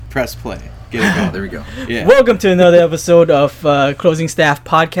Press play. Get it going. There we go. Yeah. Welcome to another episode of Closing Staff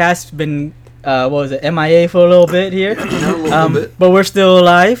Podcast. Been MIA for a little bit here, but we're still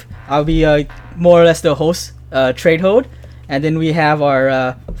alive. I'll be more or less the host, Tradehold, and then we have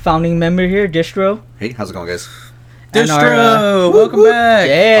our founding member here, Distro. Hey, how's it going, guys? Distro, welcome back.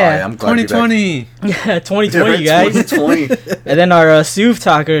 Yeah, Hi, I'm glad to be 2020. Yeah, 2020, guys. 2020. And then our smooth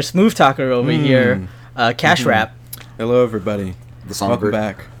talker over here, Cash Rap. Hello, everybody. The songbird.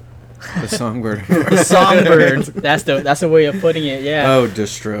 Welcome back. The songbird. The songbird. That's the way of putting it. Yeah. Oh,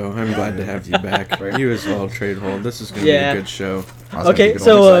 Distro, I'm glad to have you back. You as well, Tradehold. This is going to be a good show. Okay,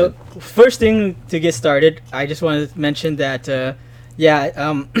 so first thing to get started, I just wanted to mention that,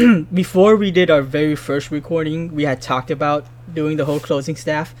 before we did our very first recording, we had talked about doing the whole closing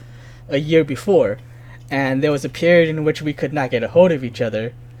staff a year before, and there was a period in which we could not get a hold of each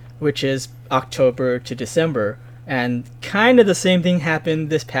other, which is October to December, and kind of the same thing happened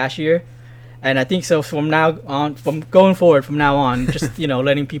this past year. And I think so from now on, from just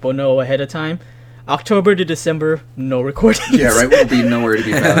letting people know ahead of time. October to December, no recordings. Yeah, right. We'll be nowhere to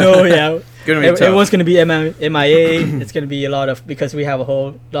be found. No, yeah. Everyone's gonna be MIA. It's gonna be a lot of, because we have a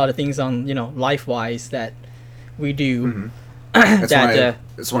whole lot of things on life wise that we do. Mm-hmm.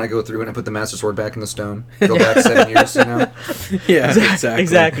 That's when I go through and I put the Master Sword back in the stone. Go back 7 years, Yeah,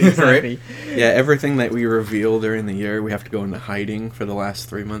 exactly. Right? Yeah, everything that we reveal during the year, we have to go into hiding for the last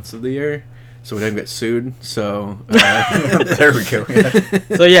 3 months of the year, so we don't get sued. So there we go.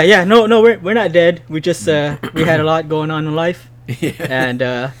 So no, we're not dead. We just we had a lot going on in life,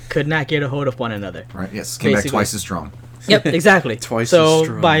 and could not get a hold of one another. Right. Yes. Came back twice as strong. Yep, exactly. Twice as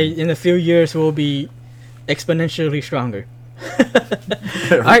strong. So in a few years, we'll be exponentially stronger.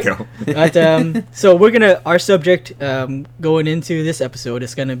 There we go. But, so our subject going into this episode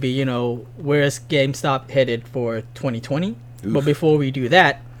is going to be, where is GameStop headed for 2020? Oof. But before we do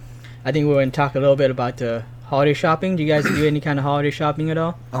that, I think we're going to talk a little bit about the holiday shopping. Do you guys do any kind of holiday shopping at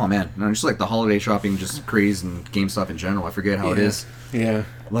all? Oh, man. No, just like the holiday shopping, just craze and GameStop in general. I forget how it is. Yeah.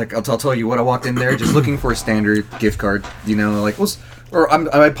 Like, I'll tell you what, I walked in there just looking for a standard gift card,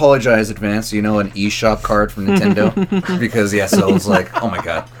 I apologize in advance, an eShop card from Nintendo, because, so I was like, oh my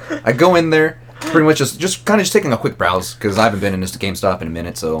god. I go in there, pretty much just taking a quick browse, because I haven't been in this GameStop in a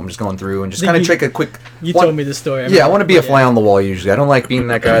minute, so I'm just going through and just kind of take a quick... You told me the story. I want to be a fly on the wall usually. I don't like being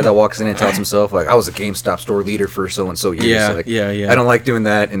that guy that walks in and tells himself, like, I was a GameStop store leader for so-and-so years. Yeah. I don't like doing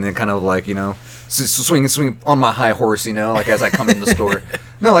that, and then kind of like, swing on my high horse, as I come in the store.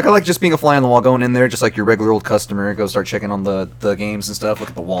 No, I like just being a fly on the wall, going in there just like your regular old customer, go start checking on the games and stuff, look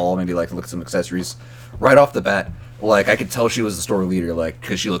at the wall, maybe look at some accessories. Right off the bat, I could tell she was the store leader,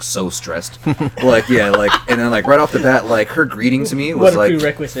 because she looked so stressed. And then right off the bat, her greeting to me was what a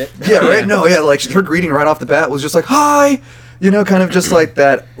prerequisite. Yeah, right? No, her greeting right off the bat was just like, hi! Kind of just like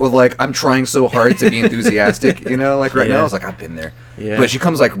that with I'm trying so hard to be enthusiastic, now I was like, I've been there. Yeah. But she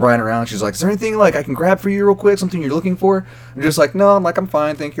comes right around, she's like, is there anything I can grab for you real quick, something you're looking for? I'm just like, no, I'm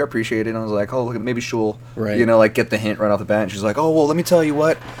fine, thank you, I appreciate it. And I was like, oh, look, maybe she'll, get the hint right off the bat. And she's like, oh, well, let me tell you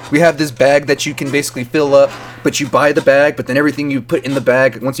what, we have this bag that you can basically fill up, but you buy the bag, but then everything you put in the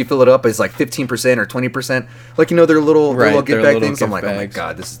bag, once you fill it up, is 15% or 20%. Their little gift bag things. I'm like, bags. Oh my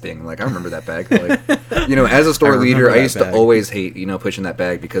god, this is thing. I remember that bag. As a store leader, I used to always hate, pushing that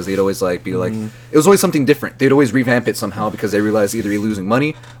bag, because they'd always be like, it was always something different. They'd always revamp it somehow, because they realized either you're losing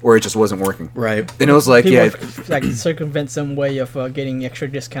money or it just wasn't working. Right. And it was circumvent some way of getting extra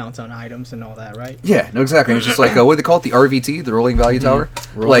discounts on items and all that, right? Yeah, no, exactly. And it's just what do they call it? The RVT, the rolling value tower.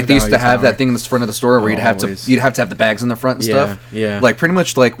 They used to have that thing in the front of the store where you'd have to have the bags in the front and stuff. Yeah. Pretty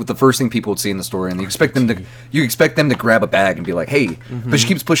much with the first thing people would see in the store, and you expect them to grab a bag and be like, hey, but she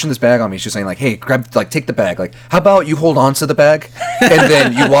keeps pushing this bag on me. She's saying hey, take the bag. How about you hold on to the bag and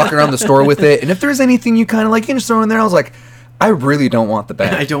then you walk around the store with it, and if there's anything you kind of you can just throw in there. I was like, I really don't want the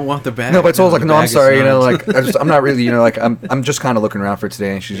bag. I don't want the bag. No, but I told her, no, I'm sorry, I'm not really, I'm just kind of looking around for it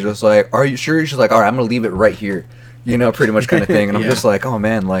today. And she's just like, are you sure? She's like, all right, I'm going to leave it right here. Pretty much kind of thing. And I'm just like, oh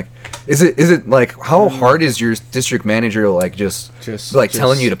man, is it how hard is your district manager just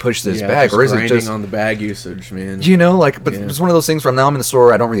telling you to push this bag, or is it just on the bag usage, man? But it's one of those things where now I'm in the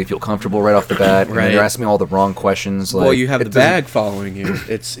store, I don't really feel comfortable right off the bat. Right. And they're asking me all the wrong questions. Well, you have the bag following you.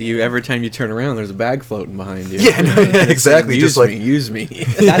 It's you every time you turn around, there's a bag floating behind you. Yeah, exactly. Use me.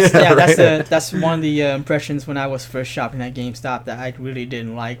 That's one of the impressions when I was first shopping at GameStop that I really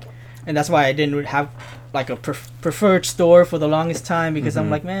didn't like, and that's why I didn't have a preferred store for the longest time, because I'm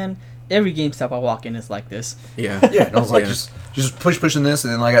like, man, every GameStop I walk in is like this. Yeah. Yeah, and I was like, just pushing this,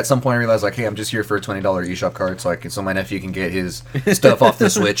 and then like at some point I realized like, hey, I'm just here for a $20 eShop card, so my nephew can get his stuff off the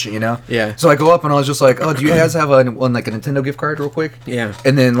Switch, you know? Yeah. So I go up and I was just like, oh, do you guys have a Nintendo gift card real quick? Yeah.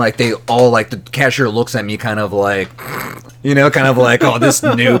 And then like they all like the cashier looks at me kind of like, you know, kind of like, oh, this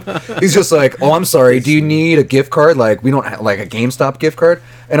noob. He's just like, oh, I'm sorry, do you need a gift card? Like we don't have like a GameStop gift card.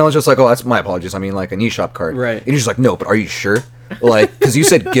 And I was just like, oh, that's my apologies. I mean like an eShop card. Right. And he's just like, no, but are you sure? Like, because you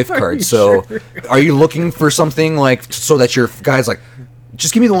said gift card, so sure? Are you looking for something like so that your guy's like,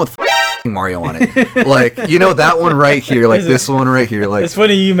 just give me the one with Mario on it, like, you know, that one right here, like this one right here, like. It's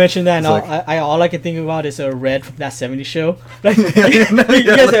funny you mentioned that, and like, all I can think about is a Red from that '70s show. Like, you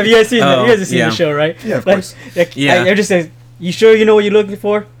guys seen the show, right? Yeah, of like, course. Like, Yeah. I just say, you sure you know what you're looking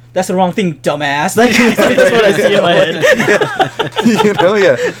for? That's the wrong thing, dumbass. Like, that's what I see in my head. You know,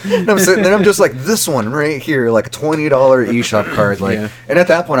 yeah. And I'm sitting there, I'm just like, this one right here, like a $20 eShop card, like, and at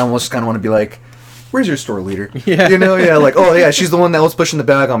that point, I almost kind of want to be like, where's your store leader? Yeah. You know, yeah, like, oh yeah, she's the one that was pushing the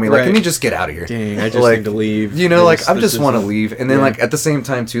bag on me. Like, Right. can you just get out of here? Dang, I just like, need to leave. You know, like, I This just want to isn't- leave. And then, Yeah. like, at the same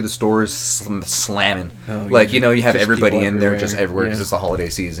time, too, the store is slamming. Oh, like, yeah. you know, you have Just everybody people in there just everywhere everywhere. because Yeah. it's the holiday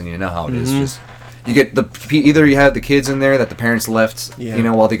season. You know how it is. Just you get either you have the kids in there that the parents left, Yeah. you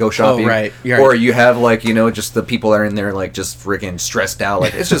know, while they go shopping, right. You're or right. you have like, you know, just the people that are in there like just freaking stressed out.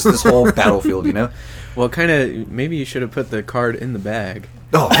 Like it's just this whole battlefield, you know. Well, kind of. Maybe you should have put the card in the bag.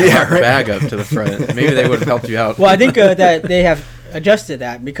 Oh yeah, right. Bag up to the front. Maybe they would have helped you out. Well, I think that they have adjusted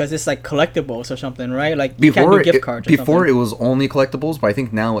that because it's like collectibles or something, right? Like you can't do gift cards. Before it was only collectibles, but I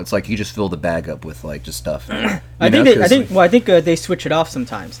think now it's like you just fill the bag up with like just stuff. I think they switch it off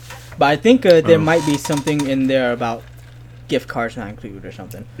sometimes, but I think there might be something in there about gift cards not included or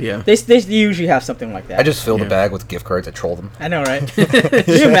something. Yeah. They usually have something like that. I just fill the Yeah. bag with gift cards. I troll them. I know, right? Can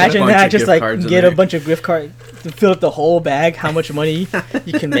you imagine Bunch that? of Just gift like cards in get a there. bunch of gift cards to fill up the whole bag. How much money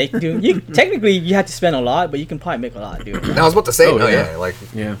you can make, dude? You technically you have to spend a lot, but you can probably make a lot, dude. And I was about to say, Oh, no, yeah. yeah, like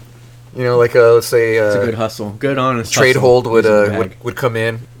Yeah. you know, like let's say It's a good hustle. Good honest Trade hustle Hold would using the bag. would come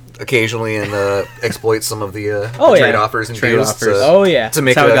in occasionally and exploit some of the Oh, trade yeah. offers and Trade deals offers. Oh yeah. to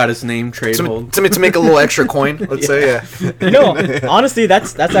make That's how a, it got his name, Trade Hold. to make a little extra coin. Let's say, yeah. You know, honestly,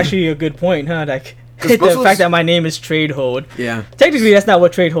 that's actually a good point, huh? Like the most of fact us- that my name is Trade Hold. Yeah. Technically, that's not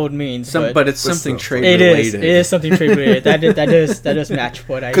what Trade Hold means, But it's something still- trade it related. is. It is something trade related. that does match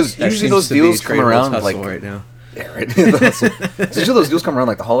what I. Because That usually seems those to be deals come Trade Hold's around hustle like right now. yeah, right. So usually those deals come around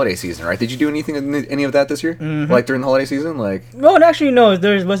like the holiday season, right? Did you do anything in any of that this year? Like during the holiday season, like Well, actually, no.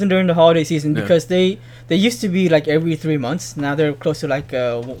 There wasn't during the holiday season Yeah. because they used to be like every 3 months. Now they're close to like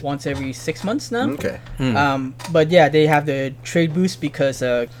once every 6 months now. okay. But yeah, they have the trade boost because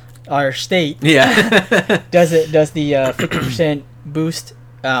our state Yeah. does the 50% boost,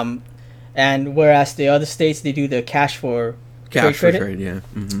 and whereas the other states they do the cash for Cash for credit. trade, yeah.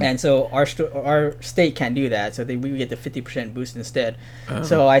 Mhm. And so our state can't do that, so we get the 50% boost instead.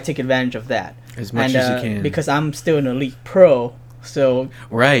 So I take advantage of that. As much and, as you can. because I'm still an elite pro. So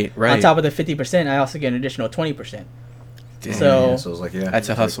Right, right. on top of the 50%, I also get an additional 20%. Damn. So- Yeah, so it was like, yeah. That's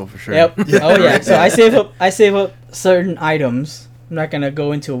a hustle for sure. Yep. Oh yeah. So I save up certain items. I'm not gonna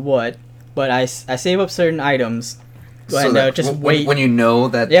go into what, but I save up certain items. And that just when, wait. when you know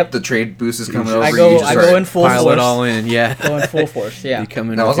that Yep. the trade boost is coming just- over. I go- you just I start- go in full Pile force. it all in, yeah. Go in full force. Yeah. You come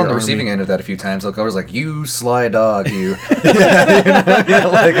in No, I with was on your the receiving army. end of that a few times. Like I was like, "You sly dog, you,"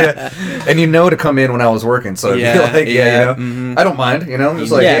 and you know to come in when I was working. So Yeah, yeah, like, yeah, you know, mhm. I don't mind. You know, I'm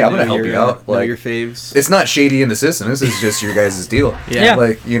just like, Yeah, "Hey, I'm gonna Know help you your- out." know Like, your faves. it's not shady in the system. This is just your guys' deal. Yeah.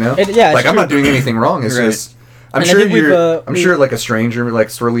 Like you know, Yeah, like it's I'm not true. doing anything wrong. It's Right. just I'm And I sure think we've, I'm sure like a stranger like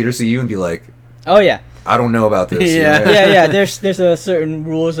store leader see you and be like, Oh yeah. I don't know about this. you Yeah. know? Yeah. There's a certain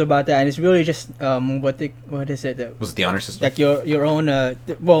rules about that, and it's really just what is it? Was it the honor system? Like your own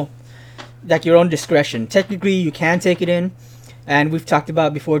like your own discretion. Technically, you can take it in, and we've talked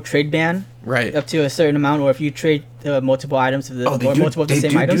about before trade ban Right. up to a certain amount, or if you trade multiple items of the Oh, or multiple of the they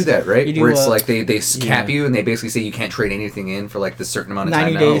same do items. do that, right? You do, Where it's like they cap Yeah. you and they basically say you can't trade anything in for like this certain amount of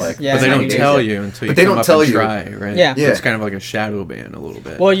 90 time days, now. Like, yeah. But they 90 don't days. tell you until you But they come don't up tell and you. try, right? Yeah. So Yeah. it's kind of like a shadow ban a little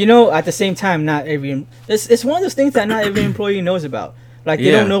bit. Well, you know, at the same time, not every it's one of those things that not every employee knows about. Like they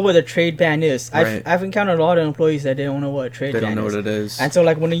Yeah. don't know what a trade ban is. Right. I've encountered a lot of employees that they don't know what a trade they ban don't know is. what it is. And so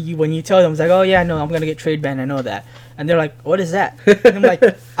like when you tell them, it's like, oh yeah, no, I'm gonna get trade ban. I know that. And they're like, what is that? And I'm like,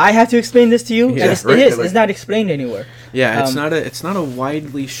 I have to explain this to you. Yeah, And right, it is. like- It's not explained anywhere. Yeah, it's Um, not a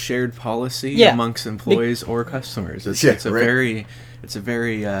widely shared policy Yeah. amongst employees or customers. It's, Yeah, it's a right. very it's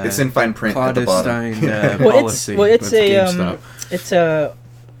in fine print at the bottom. clandestine Well, policy. it's with a GameStop.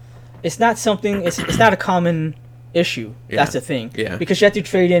 it's not something. It's not a common issue. Yeah. That's the thing. Yeah. Because you have to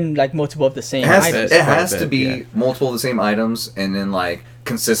trade in like multiple of the same It has, items. it Quite a has to bit, be yeah. multiple of the same items, and then like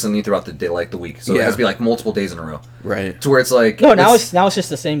consistently throughout the day, like the week. So it has to be like multiple days in a row. Right. To where it's like no, now it's just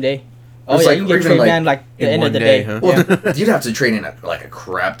the same day. Oh yeah, like, you can get trade man like the end of the day. Huh? Well, Yeah. you'd have to trade in like a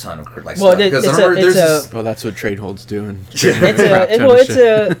crap ton of like Well, stuff. Because I it's remember a- there's Well, that's what trade holds doing. It's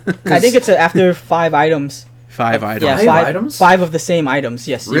I think it's after 5 items. 5 items. Yeah, Five 5 items? 5 of the same items.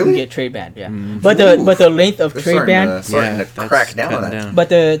 Yes, you Really? can get trade banned. Yeah, but the length of they're trade ban, starting to that's crack down on cutting that. down. but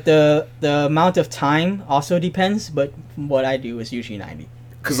the amount of time also depends. But what I do is usually 90.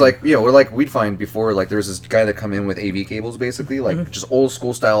 Because like we'd find before like there was this guy that come in with AV cables basically like just old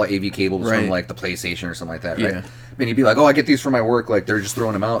school style AV cables Right. from like the PlayStation or something like that, Yeah. right? And he'd be like, oh, I get these for my work, like they're just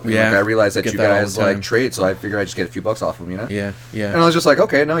throwing them out. And, Yeah. like, I realized that Get you that all guys the time. like trade, so I figure I just get a few bucks off them, you know? Yeah, yeah. And I was just like,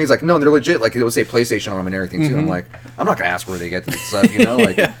 okay, no. He's like, no, they're legit. Like it would say PlayStation on them and everything too. I'm Mhm. like, I'm not gonna ask where they get this stuff, you know?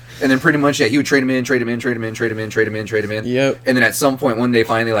 Like, Yeah. and then pretty much he would trade him in, trade him in, trade him in, trade him in, trade him in, trade him in. Yep. And then at some point one day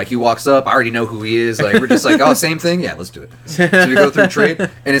finally like he walks up, I already know who he is. Like we're just like, oh, same thing. Yeah, let's do it. So we go through trade,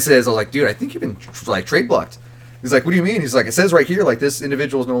 and it says, I was like, dude, I think you've been like trade blocked. He's like, what do you mean? He's like, it says right here, like this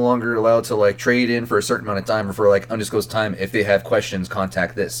individual is no longer allowed to like trade in for a certain amount of time or for like undisclosed time. If they have questions,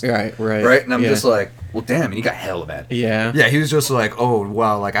 contact this. Right, right. Right? And I'm yeah. just like, well, damn. And he got hella mad. Yeah. Yeah, he was just like, oh,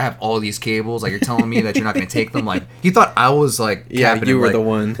 wow, like I have all these cables. Like you're telling me that you're not going to take them. Like he thought I was like, Yeah, capping you him, were like, the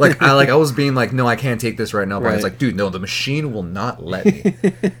one. I was being like, no, I can't take this right now. But I was Right. like, dude, no, the machine will not let me.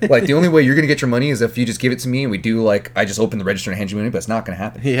 Like the only way you're going to get your money is if you just give it to me and we do like, I just open the register and hand you money, but it's not going to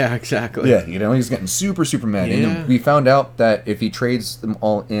happen. Yeah, exactly. Yeah, you know, he's getting super, super mad. Yeah. And we found out that if he trades them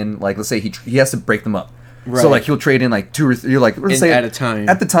all in, like, let's say he has to break them up. Right. So, like, he'll trade in, like, 2 or 3, like, let's say at a time.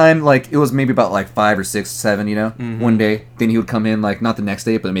 At the time, like, it was maybe about, like, 5 or 6, 7, you know, Mm-hmm. one day. Then he would come in, like, not the next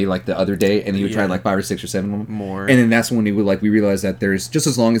day, but maybe, like, the other day, and he would try, Yeah. like, 5 or 6 or 7 More. And then that's when he would, like, we realized that there's, just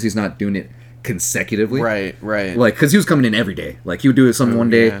as long as he's not doing it consecutively. Right, right. Like, because he was coming in every day. Like, he would do it some Oh, one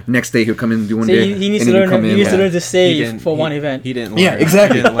day, yeah. next day he would come in and do one See, day. he needs and to then he'd learn. come He in, needs to like- learn to He save didn't- for he- one event. He didn't learn. Yeah,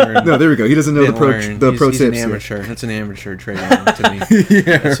 exactly. He didn't learn. No, there we go. He doesn't know the Didn't pro learn. the pro he's tips. an yeah. amateur. That's an amateur trading to me.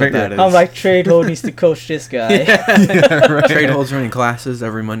 Yeah, That's what that is. I'm like, Trade Hold needs to coach this guy. Trade holds running classes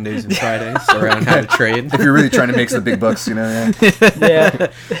every Mondays and Fridays around how to trade. If you're really trying to make some big bucks, you know. Yeah. Yeah.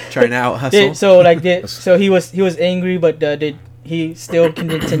 Trying to out hustle. So he was angry, but did he still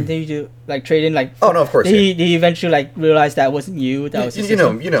continue to like trade in like? Oh no, of course. Did he eventually like realize that wasn't you? That was his you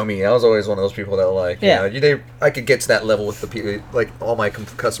system? know me. I was always one of those people that like, Yeah. I could get to that level with the people, like all my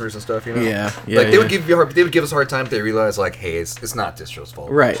customers and stuff. You know. Yeah, yeah, Like they would yeah. give us a hard time. If they realize like, hey, it's not Distro's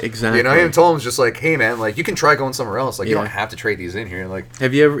fault. Right, exactly. You know, I even told them just like, hey man, like you can try going somewhere else. Like you Yeah. don't have to trade these in here. Like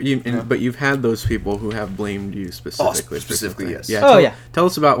Have you ever? But you've had those people who have blamed you specifically. for specifically, something. yes. Yeah. Oh, tell, yeah. Tell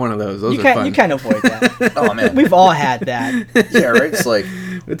us about one of those. Those You are can't fun. you can't avoid that. oh man, We've all had that. yeah, right. It's like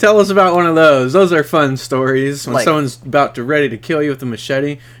Tell us about one of those. Those are fun stories. When Like- someone's about to ready to kill you with a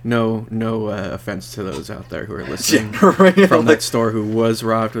machete. No offense to those out there who are listening right, from like- that store who was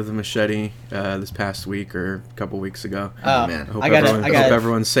robbed with a machete this past week or a couple weeks ago. Oh, man. I hope, I gotta- hope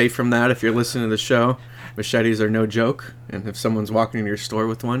everyone's safe from that. If you're listening to the show, machetes are no joke, and if someone's walking into your store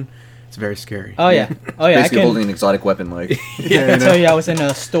with one, it's very scary. Oh yeah. Oh yeah. basically holding an exotic weapon. Like I can tell you, I was in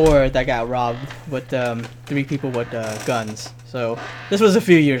a store that got robbed with 3 people with guns. So this was a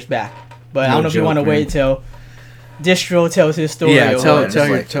few years back, but I No don't know if you joke, want to man. wait till Distro tells his story. Yeah, or tell what. it's tell,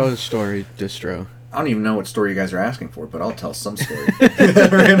 your, like- tell the story, Distro. I don't even know what story you guys are asking for, but I'll tell some story.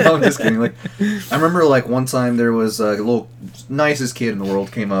 Right? No, I'm just kidding. Like, I remember like one time there was a little nicest kid in the world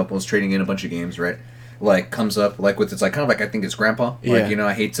came up and was trading in a bunch of games, right? Like comes up like with it's like kind of like I think it's grandpa. Like Yeah. you know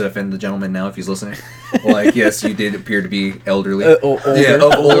I hate to offend the gentleman now if he's listening. Like yes, you did appear to be elderly. Older, Yeah,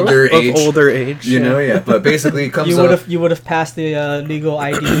 of older age. Of older age. You know, yeah. But basically it comes You would have passed the legal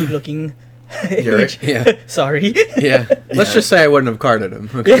ID looking. Yeah, right. age. Yeah. Sorry. Yeah. Let's Yeah. just say I wouldn't have carded him.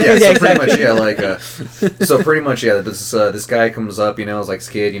 Okay. Yeah, so Yeah, pretty exactly. much, yeah, like, so pretty much, yeah, this guy comes up, you know, it's like this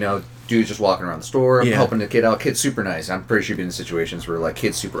kid, you know, dude's just walking around the store, I'm Yeah. helping the kid out, kid's super nice, I'm pretty sure you've been in situations where, like,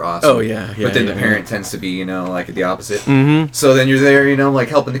 kid's super awesome. Oh, yeah, but then yeah, the yeah. parent tends to be, you know, like, the opposite. Mm-hmm. So then you're there, you know, like,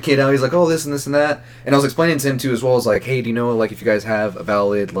 helping the kid out, he's like, oh, this and this and that, and I was explaining to him, too, as well as, like, hey, do you know, like, if you guys have a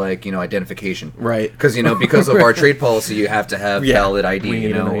valid, like, you know, identification? Right. Because, you know, because of our trade policy, you have to have Yeah, valid ID, we you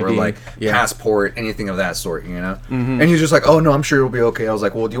need know, an or, ID. like, Yeah. passport, anything of that sort, you know? Mhm. And he was just like, oh, no, I'm sure it'll be okay. I was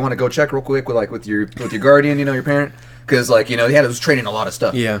like, well, do you want to go check real quick with your guardian, you know, your parent? Because, like, you know, he was trading a lot of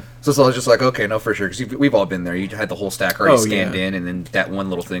stuff. Yeah. So I was just like, okay, no, for sure. Because we've all been there. You had the whole stack already Oh, scanned yeah. in, and then that one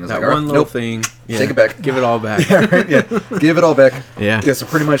little thing is That like, one little nope. thing. Yeah. Take it back. Give it all back. Yeah, right? Yeah, give it all back. Yeah. Yeah, so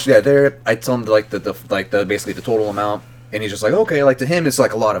pretty much, yeah, there, I tell him, like, the basically the total amount, And he's just like, okay, like to him, it's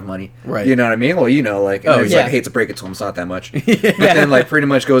like a lot of money. Right. You know what I mean? Well, you know, like, Oh, he's yeah. like, I hate to break it to him, it's not that much. But then, like, pretty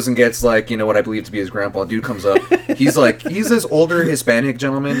much goes and gets, like, you know, what I believe to be his grandpa. Dude comes up. He's like, he's this older Hispanic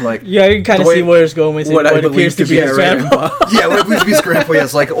gentleman, like. Yeah, you can kind of the way- see where it's going with it. What I What believe appears to be a his grandpa. Yeah, what I believe to be his grandpa. Yeah,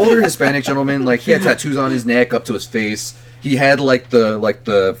 it's like older Hispanic gentleman. Like, he had tattoos on his neck up to his face. He had like the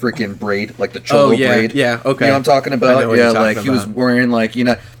freaking braid, like the cholo braid. Yeah, okay. You know what I'm talking I about? know what Yeah, you're talking like he was about. wearing like, you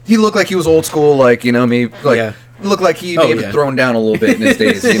know, he looked like he was old school, like, you know, maybe like Yeah. looked like he Oh, may have yeah. thrown down a little bit in his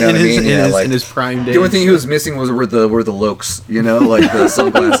days. You know in what I his, mean? Yeah, like in his prime days. the only thing he was missing were the lokes, you know, like the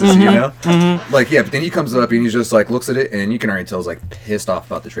sunglasses, you know, like yeah. But then he comes up and he's just like looks at it, and you can already tell he's like pissed off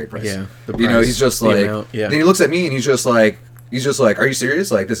about the trade price. Yeah, the you know, price, he's just the like. amount, yeah. Then he looks at me and he's just like, are you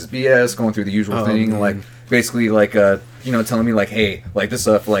serious? Like this is BS. Going through the usual Oh, thing, man. like basically like you know, telling me like, hey, like this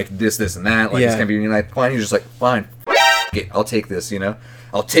stuff, like this and that, like it's Yeah. gonna be like fine. He's just like fine, it, I'll take this, you know.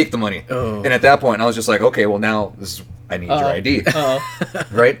 I'll take the money. Oh. And at that point, I was just like, okay, well now I need your ID, Oh,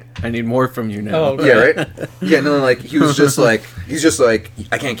 right? I need more from you now. Oh, okay. Yeah, right. Yeah, no, like he's just like,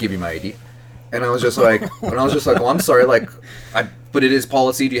 I can't give you my ID, and I was just like, well, I'm sorry, like, but it is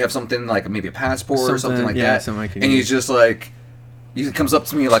policy. Do you have something like maybe a passport or something Something, like yeah, that? something I can and he's use. just like, he comes up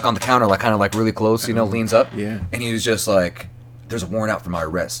to me like on the counter, like kind of like really close, you know, leans up, Yeah. and he was just like, there's a warrant out for my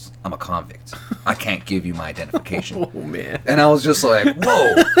arrest. I'm a convict. I can't give you my identification. Oh man. And I was just like,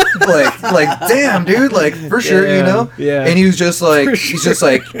 whoa, like, damn, dude, like, for sure, you Yeah, know? yeah. And he was just like, For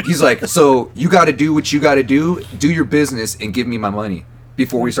he's like, so you got to do what you got to do your business, and give me my money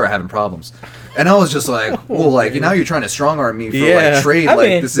before we start having problems. And I was just like, well, like, now you're trying to strong arm me for, Yeah. like, trade. I like,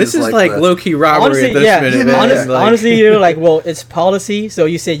 mean, this This is like, like the- low-key robbery honestly, at this yeah. minute, You man. know, Like, Honestly, you're like, well, it's policy. So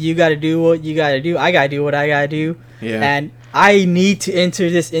you said you got to do what you got to do. I got to do what I got to do. Yeah. And I need to enter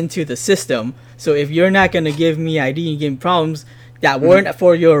this into the system. So if you're not going to give me ID and give me problems, that warrant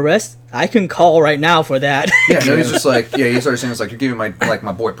for your arrest, I can call right now for that. Yeah, no, he's just like, yeah, he started saying, it's like, you're giving my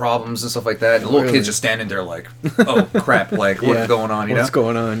boy problems and stuff like that. And the little Really? kid's just standing there like, oh, crap, like, what's Yeah. going on, you What's know?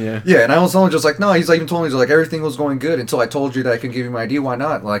 going on? Yeah. Yeah, and I was only just like, no, he's like, even told me, he's like, everything was going good until I told you that I can give you my ID, why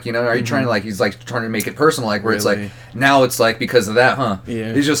not? Like, you know, are you trying to, like, he's like trying to make it personal, like, where it's Really? like, now it's like, because of that, huh?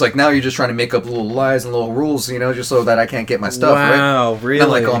 Yeah. He's just like, now you're just trying to make up little lies and little rules, you know, just so that I can't get my stuff, right? Wow, And really? I'm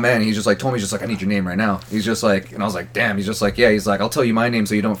like, oh man, he's just like, told me, just like, I need your name right now. He's just like, and I was like, damn, he's just like, yeah, he's like, I'll tell you my name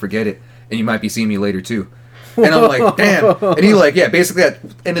so you don't forget it, and you might be seeing me later too. And I'm like, damn. And he like, yeah, basically at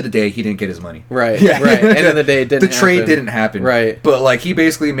the end of the day, he didn't get his money. Right. Yeah. Right. End of the day, it didn't. The trade happen. didn't happen. Right. But like he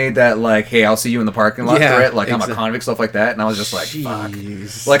basically made that like, hey, I'll see you in the parking lot Yeah, threat. Like I'm a exa- convict, stuff like that. And I was just like, fuck.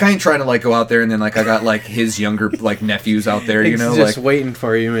 Jeez. Like I ain't trying to like go out there and then like I got like his younger like nephews out there, you He's know, just like waiting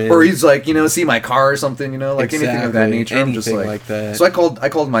for you, man. or he's like, you know, see my car or something, you know, like anything of that Exactly. nature. I'm just Anything like, like that. So I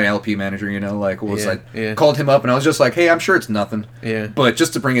called my LP manager, you know, like was Yeah, like yeah. called him up and I was just like, hey, I'm sure it's nothing. Yeah. But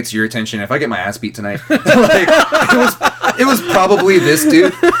just to bring it to your attention, if I get my ass beat tonight, like it was probably this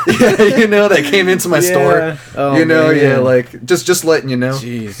dude, yeah, you know, that came into my store, Oh, you know, yeah, man. like just letting you know,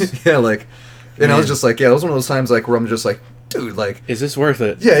 Jeez. yeah, like, and I was Man. just like, yeah, it was one of those times like where I'm just like, dude, like, Is this worth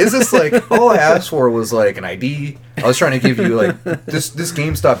it? yeah, is this like all I asked for was like an ID? I was trying to give you like this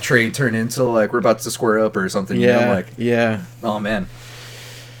GameStop trade turned into like we're about to square up or something. Yeah. You know, like, Yeah. oh man,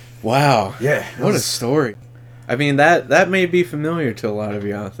 Wow. yeah, What a was- story. I mean, that may be familiar to a lot of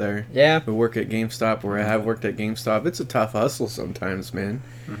you out there Yeah. who work at GameStop or have worked at GameStop. It's a tough hustle sometimes, man.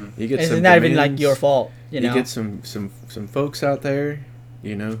 You get It's some not even like demands. your fault, you know. get some folks out there,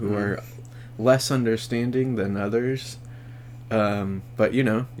 you know, who are less understanding than others. But you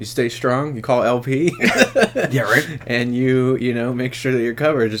know, you stay strong. You call LP. yeah, right. And you know, make sure that you're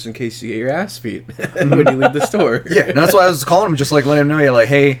covered just in case you get your ass beat when you leave the store. Yeah, and that's why I was calling him, just like letting him know, yeah, like,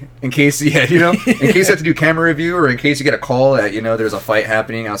 hey, in case, yeah, you know, in case you have to do camera review or in case you get a call that, you know, there's a fight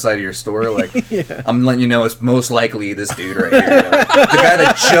happening outside of your store, like, Yeah. I'm letting you know it's most likely this dude right here, you know? The guy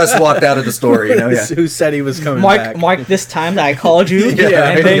that just walked out of the store, you know, yeah. Who said he was coming Mark, back? mark this time that I called you, Yeah,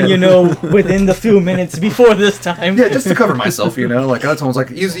 and then yeah. you know within the few minutes before this time. Yeah, just to cover myself, you know. Like I told him, like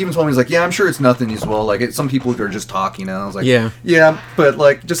he's even told me, he's like, yeah, I'm sure it's nothing as well. Like some people are just talking, you know. I was like, Yeah. but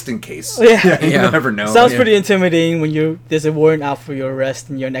like just in case. Yeah. You Yeah. never know. Sounds yeah. pretty intimidating when there's a warrant out for your arrest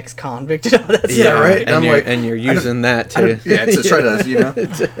and your next convict. That's Yeah, right. And, I'm you're, like, and you're I don't- using that I to don't- yeah, to try to, you know.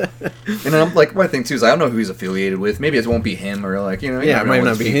 And I'm like, my thing too is I don't know who he's affiliated with. Maybe it won't be him or like, you know. you yeah, never it know might what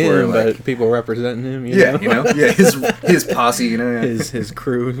not be these people are, him, like- but people representing him. yeah, you know, yeah, his posse, you know. Yeah. his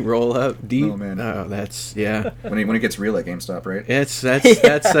crew roll up deep. Oh, man. That's yeah. when it gets real at GameStop, right? That's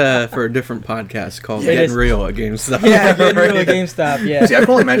for a different podcast called It Getting is. Real at GameStop. yeah, getting Right. real at GameStop. Yeah. See, I can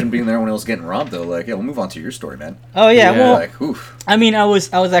only imagine being there when it was getting robbed though. Like, yeah, we'll move on to your story, man. Oh yeah. Yeah. Well, Like, oof. I mean, I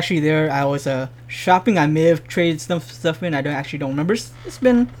was actually there. I was shopping. I may have traded stuff in. I don't remember. It's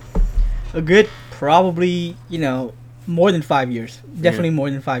been a good probably more than 5 years. Definitely more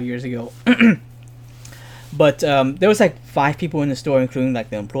than 5 years ago. But there was like 5 people in the store, including like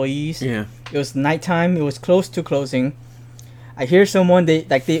the employees. Yeah. It was nighttime. It was close to closing. I hear someone, they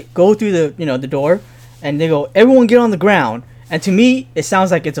go through the door, and they go, "Everyone get on the ground." And to me, it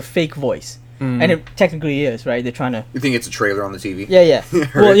sounds like it's a fake voice. And it technically is, right? They're trying to... You think it's a trailer on the TV? Yeah.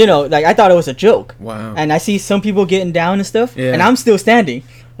 Well, like, I thought it was a joke. Wow. And I see some people getting down and stuff, Yeah. and I'm still standing.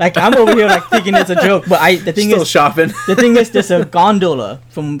 Like, I'm over here, like, thinking it's a joke. But the thing Still is... shopping. The thing is, there's a gondola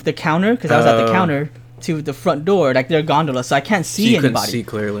from the counter, because I was at the counter, to the front door. Like, there's a gondola, so I can't see you anybody. Couldn't see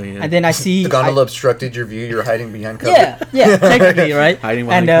clearly, yeah. And then I see... The gondola obstructed your view. You were hiding behind cover. Yeah, technically, right? Hiding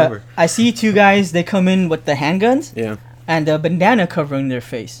behind cover. I see 2 guys, they come in with the handguns. Yeah. And a bandana covering their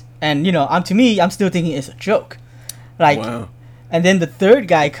face. And, I'm still thinking it's a joke. Like, wow. And then the third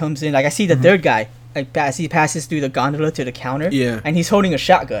guy comes in. Like, I see the third guy. Like, he passes through the gondola to the counter. Yeah. And he's holding a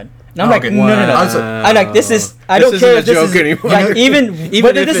shotgun. And I'm like, okay. no. Wow. I'm like, this is... I don't care if this is... Anymore. Like, even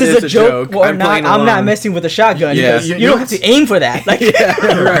whether this is a joke or not, I'm not messing with a shotgun. Yeah. You don't have to aim for that. Like,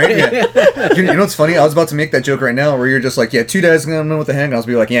 Right? Yeah. You know what's funny? I was about to make that joke right now where you're just like, yeah, 2 guys come in with a handgun. I'll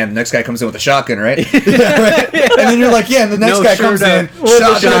be like, yeah, and the next guy comes in with a shotgun, right? And then you're like, yeah, and the next guy comes in,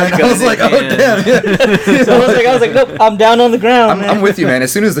 shotgun. I was like, oh, damn. Yeah. So I was like, nope, I'm down on the ground. I'm with you, man.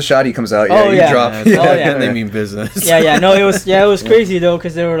 As soon as the shotty comes out, Oh, you yeah. drop. Yeah. They mean business. Yeah. No, it was crazy though,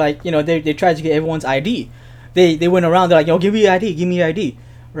 because they were like, they tried to get everyone's ID. They went around. They're like, "Yo, give me your ID,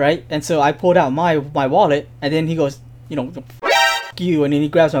 right?" And so I pulled out my wallet, and then he goes, "F- you," and then he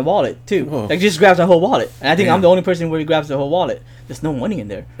grabs my wallet too. Whoa. Like, just grabs my whole wallet. And I think Damn. I'm the only person where he grabs the whole wallet. There's no money in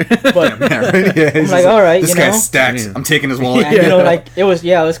there. But Yeah, right? Yeah, I'm like, all right, this guy's stacked. Yeah. I'm taking his wallet. and, like it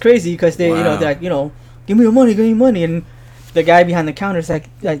was crazy because they, Wow. they're like, give me your money, and the guy behind the counter is like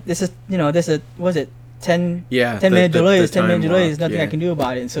this is, was it 10 Yeah. 10-minute delays, the 10-minute time delays, lock, nothing yeah. I can do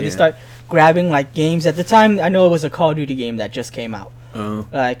about it. And so they Yeah. start grabbing like games. At the time, I know it was a Call of Duty game that just came out. Oh.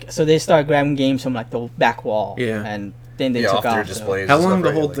 Like, so they start grabbing games from like the back wall. Yeah. And then they Yeah, took off their off. displays. How and long stuff, the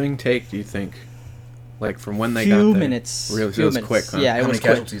right? whole Like- thing take, do you think? Like, from when they Few got there? minutes. Really? So Few it was minutes. quick, huh? Yeah, it How was many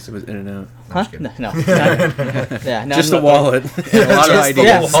quick. casualties? It was in and out. Huh? just No. Yeah, no, Just no, a wallet. And a lot of Just the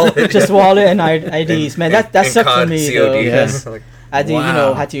ideas. wallet. Just wallet and IDs. Man, that sucked for me though. COD. Because Like, I did,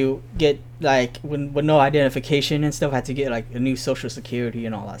 Wow. had to get like with no identification and stuff. I had to get like a new social security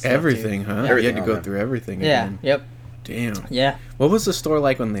and all that stuff. too. Everything, huh? Yeah. You had to go Yeah. through everything Yeah. again. Yep. Damn. Yeah. What was the store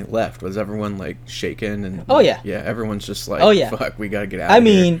like when they left? Was everyone like shaken and? Oh, yeah. Yeah, everyone's just like, Oh, yeah. fuck, we gotta get out. I of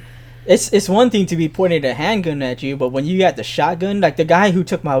here. mean, it's one thing to be pointing a handgun at you, but when you got the shotgun, like the guy who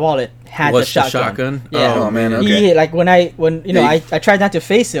took my wallet had Was the the shotgun. shotgun? Yeah. Oh, man, okay. He like when Yeah, I tried not to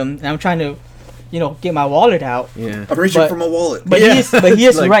face him, and I'm trying to, get my wallet out. Yeah. I'm reaching But- for my wallet. But Yeah. he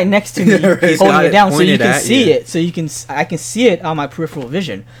is Like- right next to me, Yeah, right. He's holding got it it down, so you pointed can at see you. it. So I can see it on my peripheral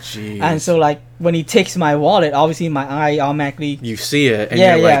vision. Jeez. And so like when he takes my wallet, obviously my eye automatically. you see it, and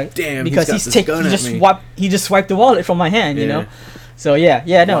Yeah, you're yeah. like, damn, because he's got this gun at me. he just swiped the wallet from my hand, you Yeah. know. So yeah,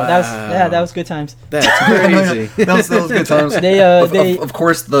 no, Wow. that was good times. That's crazy. that was good times. They of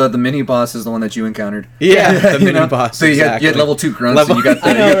course, the mini boss is the one that you encountered. Yeah, the You mini know? boss. So you exactly. had level 2 grunts, Level- and you got the,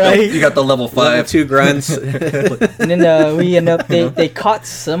 I know, you got the- right? you got the level 5. Level 2 grunts. and then we end up they caught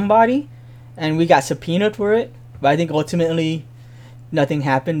somebody, and we got subpoenaed for it. But I think ultimately nothing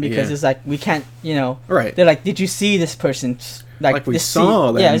happened because Yeah. it's like we can't, Right. They're like, did you see this person? Like we this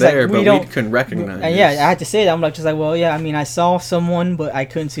saw them it's there, like, but we don't- couldn't recognize. And yeah, I had to say that. I'm like, just like, well, yeah, I mean, I saw someone, but I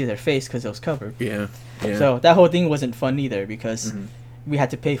couldn't see their face because it was covered. Yeah. Yeah. So that whole thing wasn't fun either because Mhm. we had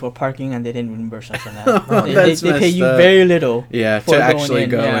to pay for parking and they didn't reimburse us on that. Oh, they that's pay messed you up. very little. yeah, for to going actually in,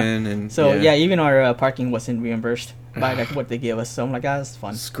 go yeah. in and So yeah, even our parking wasn't reimbursed by like what they gave us. So I'm like, that's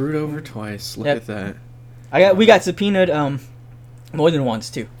fun. screwed over twice. Look Yep. at that. We got subpoenaed more than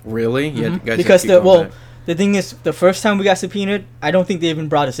once too. Really? Yeah. Mhm. Because the thing is, the first time we got subpoenaed, I don't think they even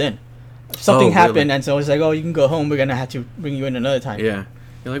brought us in. Something Oh, happened, really? and so it's like, oh, you can go home. We're gonna have to bring you in another time. Yeah.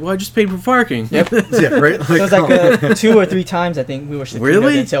 You're like, well, I just paid for parking. Yep. Yeah, right? So it was like 2 or 3 times I think we were subpoenaed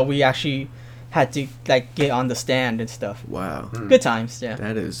Really? until we actually had to like get on the stand and stuff. Wow. Good times, yeah.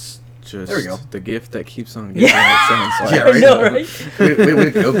 That is just There we go. the gift that keeps on giving. Yeah. It sounds like. Yeah, I right. know, right? Way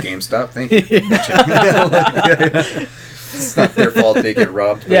to go, GameStop. Thank you. It's not their fault they get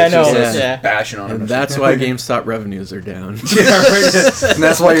robbed. But Yeah, it's just no, us yeah. bashing on them. And that's why GameStop revenues are down. Yeah, right. And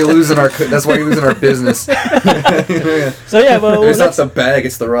that's why you're losing our. That's why you're losing our business. So yeah, well, It's not let's the bag;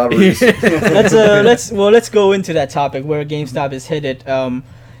 it's the robberies. let's go into that topic where GameStop is headed.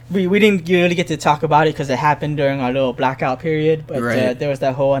 we didn't really get to talk about it because it happened during our little blackout period. But Right. there was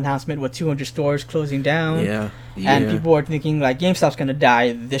that whole announcement with 200 stores closing down. Yeah. And Yeah. people were thinking like GameStop's gonna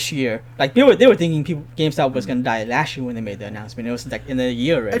die this year. Like they were thinking GameStop was gonna die last year when they made the announcement. It was like in a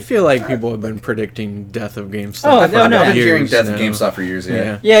year already. I feel like people have been predicting death of GameStop. Oh, for no, no. I've been years hearing death of now. GameStop for years.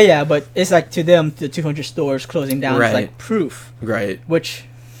 Yeah. Yeah, but it's like to them the 200 stores closing down is Right. like proof. Right. Which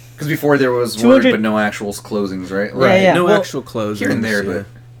Because before there was 200 word, but no actual closings, right? Yeah, Right. yeah. No Well, actual closings. here and there, yeah. but-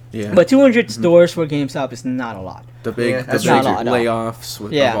 Yeah. but 200 stores for GameStop is not a lot. the big, Yeah, the that's big not a lot at all. layoffs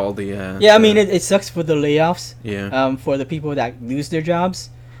with Yeah. of all the. Yeah, I mean it sucks for the layoffs. Yeah. For the people that lose their jobs.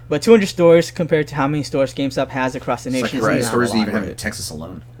 But 200 stores compared to how many stores GameStop has across the It's like nation how many is not a stores do you lot. even have in Right. Texas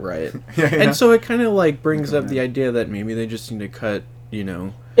alone? Right. Yeah, yeah. And so it kind of like brings Go up the idea that maybe they just need to cut, you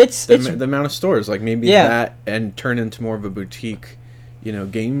know, It's the amount of stores. Like maybe Yeah. that and turn into more of a boutique, you know,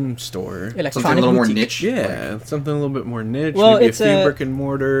 game store. electronic Something a little more boutique. niche. Yeah, something a little bit more niche. Well, maybe it's a few a- brick and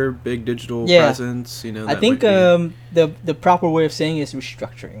mortar, big digital Yeah. presence. You know, I that think might the proper way of saying is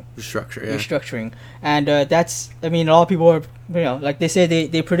restructuring. be structure. Yeah. Restructuring, and that's I mean a lot of people are like they say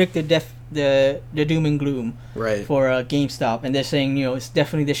they predict the doom and gloom Right. for GameStop, and they're saying it's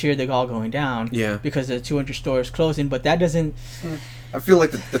definitely this year they're all going down. Yeah. Because the 200 stores closing, but that doesn't. I feel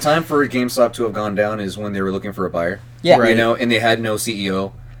like the time for GameStop to have gone down is when they were looking for a buyer. Yeah. Right. You know, and they had no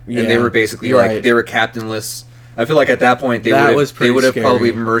CEO. Yeah. And they were basically You're like, right. they were captainless. I feel like at that point they That would was have pretty scary.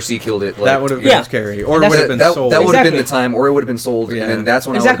 probably mercy killed it. Like, That would have been Yeah. scary, or it That's- would have been that, sold. that would have been Exactly. the time, or it would have been sold, Yeah. and then that's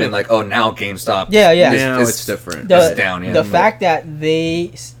when Exactly. I would have been like, oh, now GameStop. Yeah, yeah. Now is- it's different. The, down, yeah. the fact that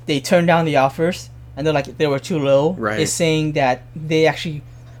they turned down the offers and they're like they were too low Right. is saying that they actually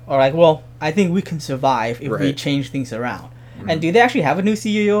are like, well, I think we can survive if we Right. change things around. And do they actually have a new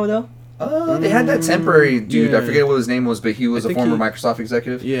CEO though? They had that temporary dude. I Yeah. forget what his name was, but he was I a think former he- Microsoft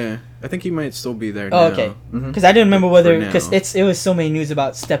executive. Yeah, I think he might still be there Oh, now. okay. Mhm. Because I didn't remember whether For because now. it was so many news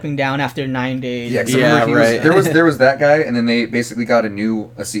about stepping down after 9 days. Yeah, 'cause I Yeah, remember he was- right. there was that guy, and then they basically got a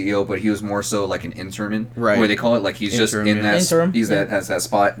CEO, but he was more so like an intern, Right. Where they call it like he's just Interim, in yeah. that Interim, he's yeah. that has that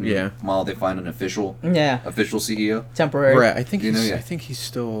spot. And Yeah. while they find an official Yeah, CEO. temporary. Right, I think You know, he's, yeah. I think he's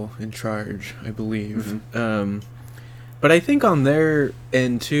still in charge. I believe. Mm-hmm. But I think on their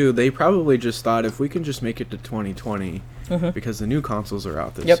end too, they probably just thought if we can just make it to 2020, Mhm. because the new consoles are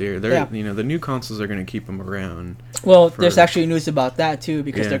out this Yep, year. They're yeah. the new consoles are going to keep them around. Well, For- there's actually news about that too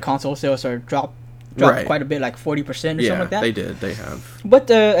because Yeah. their console sales are dropped Right. quite a bit, like 40% or Yeah, something like that. they did. They have. But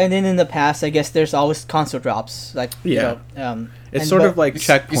and then in the past, I guess there's always console drops, like Yeah. It's and sort but- of like you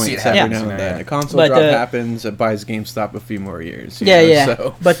see it checkpoints happen, every now yeah. and then. A console But, drop uh, happens, it buys GameStop a few more years. you Yeah, know, yeah.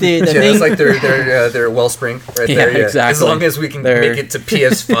 So. But the Yeah, thing, it's like their wellspring right Yeah, there. Yeah, exactly. As long as we can They're- make it to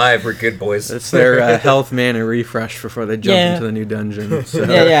PS5, we're good, boys. It's their health mana refresh before they jump Yeah. into the new dungeon. So.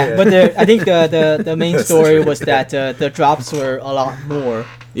 yeah. But I think the main That's story true. was that the drops were a lot more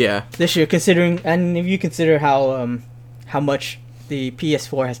Yeah. this year, considering, and if you consider how much the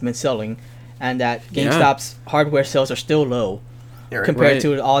PS4 has been selling, and that Yeah. GameStop's hardware sales are still low Yeah, right. compared Right.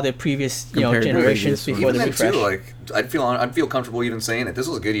 to all the previous Compared to generations previous before Even the then refresh. too, like I'd feel comfortable even saying it. This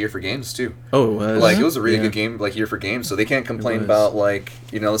was a good year for games too. Oh, it was. Like it was a really Yeah. good game, like year for games. So they can't complain was. about like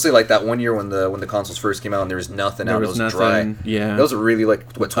let's say like that one year when the consoles first came out and there was nothing There out. was It was dry. nothing. Yeah. That was a really like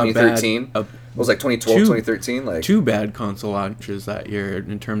what A bad- 2013. a- It was like 2012, two- 2013. Like two bad console launches that year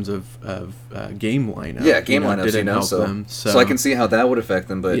in terms of game lineup. yeah, game lineups. didn't help so them. so I can see how that would affect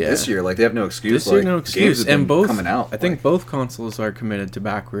them. But Yeah. this year, like they have no excuse. This year, like, no games excuse. have been And both coming out. I think like, both consoles are committed to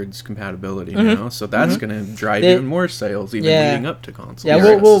backwards compatibility Mhm. now, so that's going to drive They- even more sales, even Yeah. leading up to consoles. Yeah,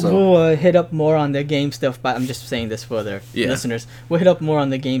 Yeah, we'll so- hit up more on the game stuff, but I'm just saying this for the Yeah. listeners. We'll hit up more on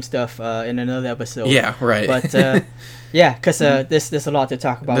the game stuff in another episode. Yeah, right. But yeah, because there's a lot to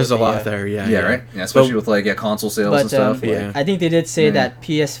talk about. There's with a the, lot there. Yeah, yeah, right. Yeah, especially with like console sales and But stuff. like, yeah. I think they did say Yeah. that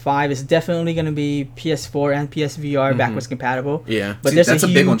PS5 is definitely going to be PS4 and PSVR backwards compatible. Yeah. But See, there's that's a a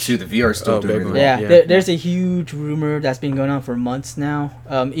big one huge- too. The VR is still Oh, doing big really one. well. Yeah, Yeah. there's a huge rumor that's been going on for months now.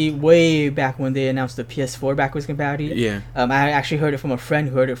 Way back when they announced the PS4 backwards compatibility. Yeah. I actually heard it from a friend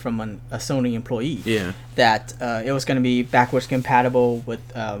who heard it from a Sony employee. Yeah. That it was going to be backwards compatible with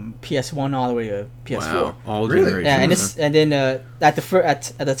PS1 all the way to PS4. Wow. All Really? generations. Yeah, and it's and then at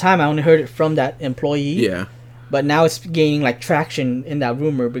the time I only heard it from that employee. yeah. But now it's gaining like traction in that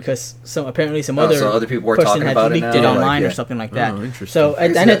rumor because apparently some other so other people were person talking had about it leaked now, it like, online yeah. or something like that. Oh, interesting. So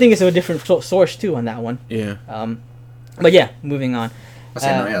and I think it's a different source too on that one. Yeah. But yeah, moving on. I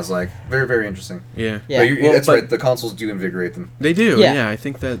say no, yeah, it's like very, very interesting. Yeah. Yeah, But well, that's but- right. The consoles do invigorate them. They do. Yeah. Yeah. I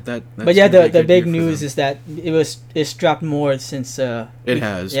think that. That's But yeah, gonna be a the good big year for news them. is that it's dropped more since It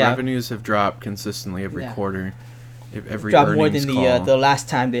has. yeah. Revenues have dropped consistently every Yeah. quarter. Every dropped more earnings than call. the last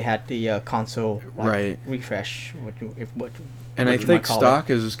time they had the console Right. refresh. And I think stock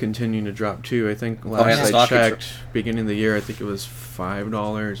is continuing to drop too. I think last I checked, beginning of the year, I think it was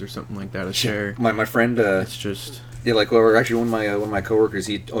 $5 or something like that a share. My friend, it's just like actually one of my coworkers.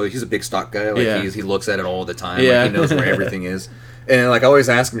 He's a big stock guy. Like he looks at it all the time. Yeah. Like he knows where everything is. And like I always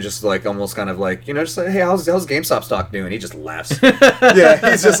ask him, just like almost kind of like just like, hey, how's GameStop stock doing? He just laughs. Yeah,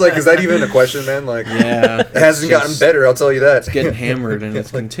 he's just like, is that even a question, man? Like, it hasn't gotten better. I'll tell you that. It's getting hammered, and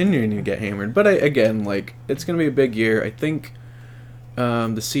it's continuing to get hammered. But again, like, it's going to be a big year. I think the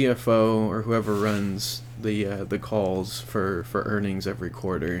CFO or whoever runs the calls for earnings every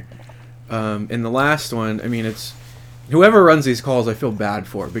quarter. In the last one, I mean, it's whoever runs these calls, I feel bad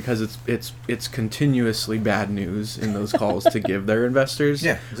for, because it's continuously bad news in those calls to give their investors.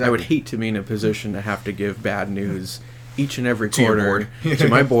 Yeah, exactly. I would hate to be in a position to have to give bad news each and every quarter to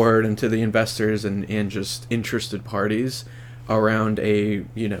my board and to the investors and just interested parties around a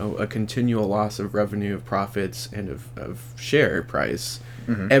continual loss of revenue, of profits, and of share price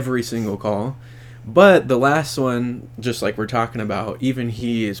every single call. But the last one, just like we're talking about, even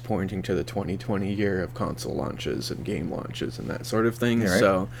he is pointing to the 2020 year of console launches and game launches and that sort of thing. Yeah,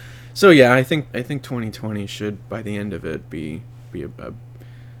 right. So yeah, I think 2020 should, by the end of it, be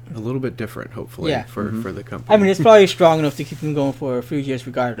a little bit different, hopefully, for the company. I mean, it's probably strong enough to keep them going for a few years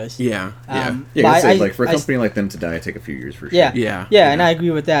regardless. Yeah. Like for a company like them to die, it'd take a few years for sure. Yeah, and I agree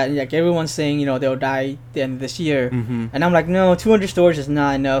with that. And like everyone's saying, they'll die at the end of this year, and I'm like, no, 200 stores is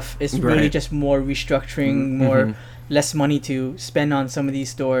not enough. It's really just more restructuring, less money to spend on some of these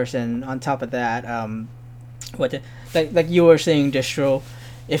stores, and on top of that, like you were saying, Distro,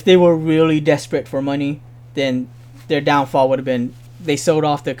 if they were really desperate for money, then their downfall would have been they sold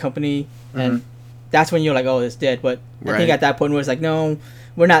off the company, and that's when you're like, oh, it's dead. But I think at that point, it's like, no,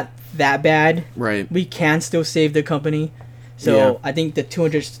 we're not that bad. Right. We can still save the company. So I think the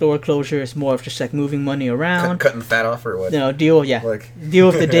 200 store closure is more of just like moving money around. Cutting fat off or what? Deal of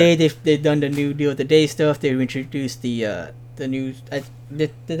the day. They've done the new deal of the day stuff. They've introduced the new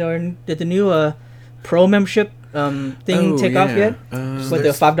did the new pro membership thing take off yet? With the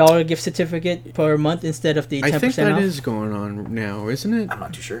 $5 gift certificate per month instead of the 10% off? I think that is going on now, isn't it? I'm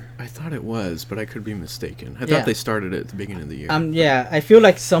not too sure. I thought it was, but I could be mistaken. I thought they started it at the beginning of the year. I feel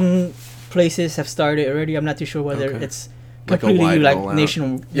like some places have started already. I'm not too sure whether it's completely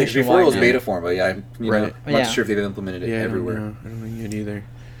nationwide. Yeah, before it was beta form, but I'm not sure if they've implemented it everywhere. I don't think it either.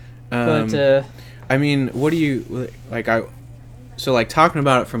 But I mean, what do you like? So, like, talking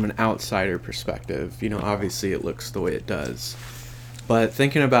about it from an outsider perspective, obviously it looks the way it does. But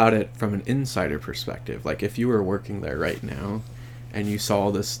thinking about it from an insider perspective, like, if you were working there right now and you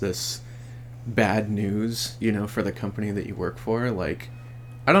saw this bad news, for the company that you work for, like,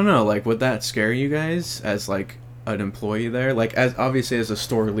 I don't know, like, would that scare you guys as, like, an employee there? Like, as obviously as a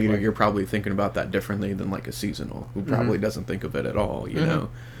store leader, you're probably thinking about that differently than, like, a seasonal who probably doesn't think of it at all, you know?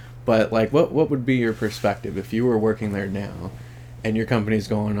 But, like, what would be your perspective if you were working there now and your company's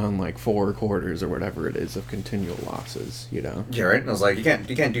going on like 4 quarters or whatever it is of continual losses, Yeah, right. And I was like, you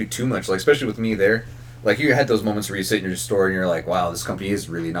can't do too much, like, especially with me there. Like, you had those moments where you sit in your store and you're like, wow, this company is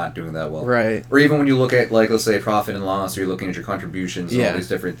really not doing that well. Right. Or even when you look at, like, let's say profit and loss, or you're looking at your contributions and all these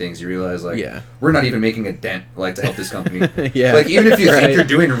different things, you realize, like, we're not even making a dent, like, to help this company. Like, even if you think you're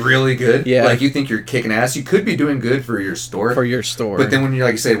doing really good, like, you think you're kicking ass, you could be doing good for your store. But then when you're,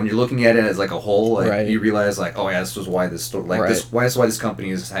 like you say, when you're looking at it as, like, a whole, like, you realize, like, oh, yeah, this was why this store, like, why this company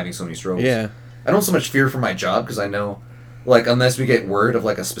is having so many struggles. Yeah. I don't so much fear for my job, because I know, like, unless we get word of,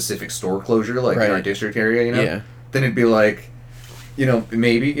 like, a specific store closure, like, in our district area, then it'd be like,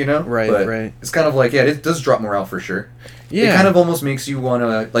 maybe, but it's kind of like, it does drop morale for sure. It kind of almost makes you want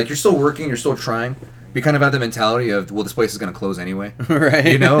to, like, you're still working, you're still trying. You kind of have the mentality of, well, this place is going to close anyway.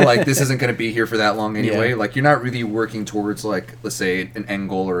 Right. Like, this isn't going to be here for that long anyway. Like, you're not really working towards, like, let's say, an end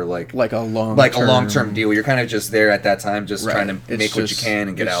goal or, like a long-term deal. You're kind of just there at that time, just trying to make what you can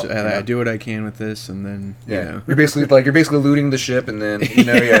and get out. And I do what I can with this, and then, You're basically looting the ship, and then,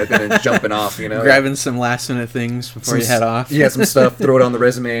 then jumping off, grabbing some last-minute things before you head off. Yeah, some stuff, throw it on the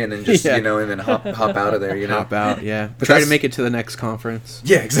resume, and then just, and then hop out of there, Hop out, But try to make it to the next conference.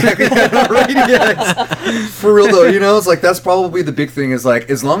 Yeah, exactly. Right, for real though, it's like that's probably the big thing is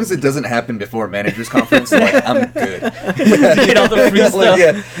like as long as it doesn't happen before managers conference, like I'm good. Get all the free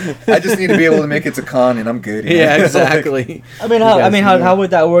stuff. I just need to be able to make it to con and I'm good. Yeah, exactly. How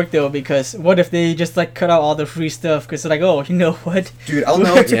would that work though? Because what if they just like cut out all the free stuff? Because they're like, oh, you know what, dude, I'll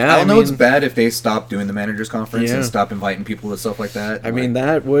know. It's bad if they stop doing the managers conference and stop inviting people to stuff like that. I mean,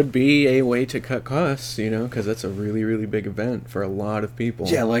 that would be a way to cut costs, because that's a really, really big event for a lot of people.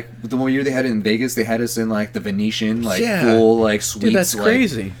 Yeah, like the one year they had it in Vegas, they had us in like the Venetian, like full like suites. Dude, that's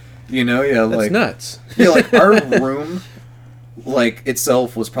crazy. That's like nuts. Yeah, like our room like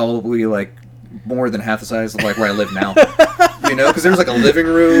itself was probably like more than half the size of like where I live now. You know, because there was like a living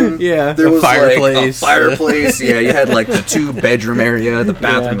room. Yeah, there was fireplace. Like a fireplace. Yeah, you had like the 2-bedroom area. The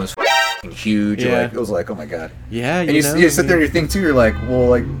bathroom was huge. Yeah. Like, it was like, oh my god. Yeah, and you sit there and you think too. You're like, well,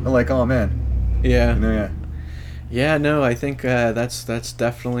 like oh man. Yeah. You know, yeah. Yeah. No, I think that's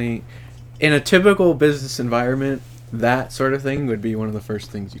definitely in a typical business environment. That sort of thing would be one of the first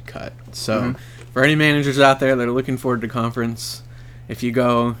things you cut. So, for any managers out there that are looking forward to conference, if you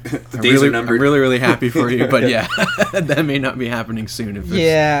go, I'm really happy for you. But yeah, that may not be happening soon. I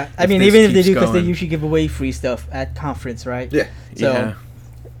mean, even if they do, because they usually give away free stuff at conference, right? Yeah. So,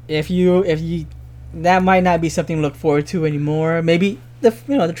 if you, that might not be something to look forward to anymore. Maybe the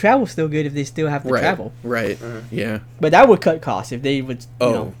travel's still good if they still have to travel. Right. Yeah. But that would cut costs if they would.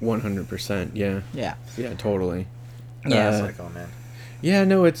 100%. Yeah. Yeah. Yeah. Totally. Yeah. It's like, oh man. Yeah,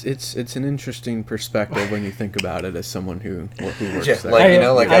 no, it's an interesting perspective when you think about it as someone who works there.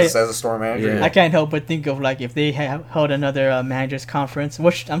 Like as a store manager. Yeah. I can't help but think of like if they held another managers conference,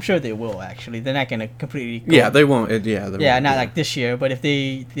 which I'm sure they will actually. They're not gonna completely. They won't. Not like this year, but if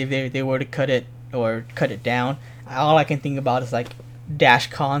they were to cut it down, all I can think about is like Dash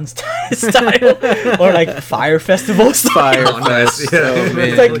Con style or like Fire Festival style. Fire Fest.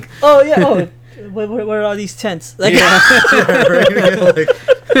 It's like where are all these tents? Like,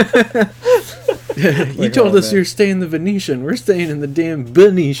 you told us you're staying in the Venetian. We're staying in the damn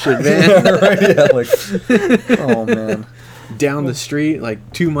Venetian, man. Oh man. Down the street,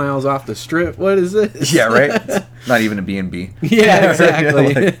 like 2 miles off the strip. What is this? Yeah, right. Not even a B&B. Yeah,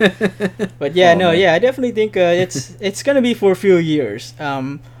 exactly. But I definitely think it's gonna be for a few years.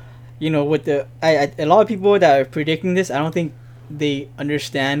 With a lot of people that are predicting this, I don't think they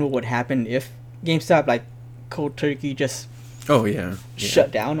understand what would happen if GameStop like cold turkey just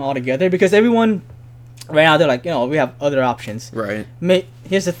shut down altogether, because everyone right now they're like, we have other options. Right.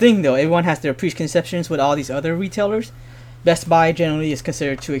 Here's the thing though, everyone has their preconceptions with all these other retailers. Best Buy generally is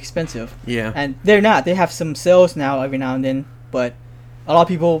considered too expensive. Yeah. And they're not. They have some sales now every now and then, but a lot of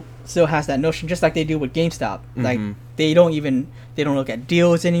people still has that notion, just like they do with GameStop. Mm-hmm. Like they don't look at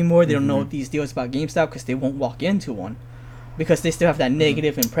deals anymore. They don't know these deals about GameStop because they won't walk into one, because they still have that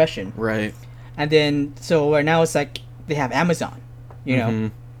negative impression. Right. And then so right now it's like they have Amazon,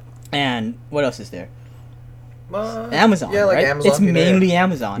 and what else is there? Amazon, right? Amazon, it's mainly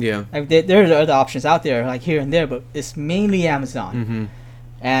Amazon. Yeah. Like there's other options out there, like here and there, but it's mainly Amazon. Mm-hmm.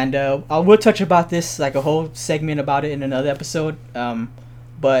 And I will touch about this, like a whole segment about it in another episode.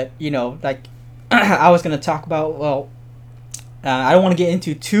 But like I was gonna talk about. I don't want to get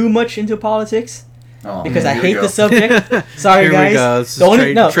too much into politics. Because I hate the subject. Sorry, here guys.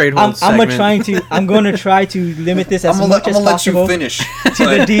 We go. Trade I'm going to try to limit this as much as possible. Let you finish to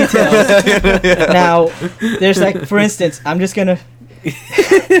the details. Now, there's like, for instance, I'm just gonna.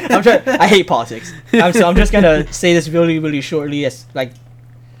 I hate politics, so I'm just gonna say this really, really shortly, as like,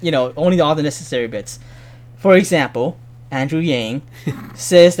 only all the necessary bits. For example, Andrew Yang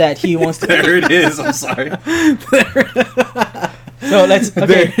says that he wants to. There it is. I'm sorry. So let's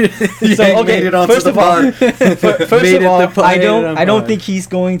First of all, I don't think he's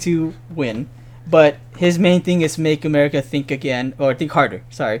going to win, but his main thing is make America think again, or think harder.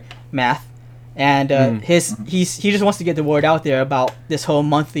 Sorry, math, and he just wants to get the word out there about this whole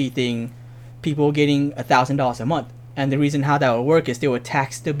monthly thing, people getting $1,000 a month, and the reason how that would work is they would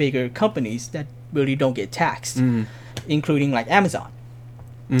tax the bigger companies that really don't get taxed, including like Amazon,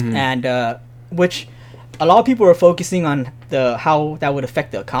 and which. A lot of people are focusing on how that would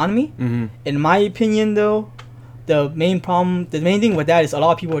affect the economy. In my opinion, though, the main thing with that is a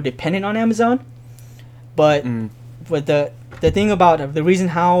lot of people are dependent on Amazon. But the thing about the reason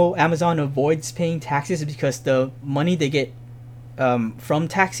how Amazon avoids paying taxes is because the money they get from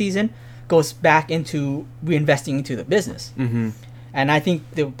tax season goes back into reinvesting into the business. And I think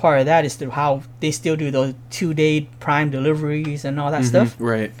the part of that is how they still do those 2-day Prime deliveries and all that stuff.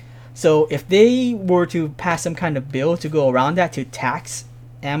 Right. So if they were to pass some kind of bill to go around that, to tax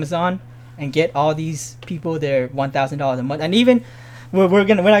Amazon and get all these people their $1,000 a month, and even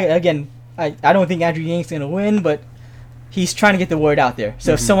I don't think Andrew Yang's gonna win, but he's trying to get the word out there.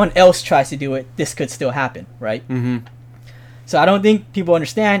 So if someone else tries to do it, this could still happen, right? So I don't think people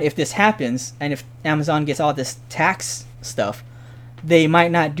understand, if this happens and if Amazon gets all this tax stuff, they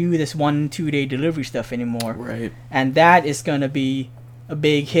might not do this 1-2 day delivery stuff anymore. Right. And that is gonna be a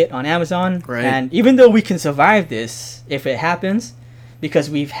big hit on Amazon. Right. And even though we can survive this if it happens, because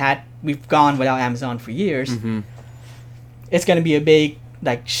we've gone without Amazon for years, it's going to be a big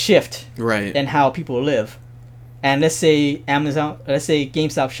like shift in how people live. And let's say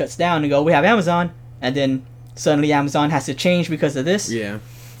GameStop shuts down and go, we have Amazon, and then suddenly Amazon has to change because of this. Yeah.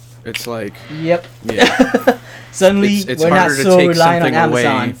 It's like, Yep. yeah. Suddenly It's we're not harder to so take reliant on something away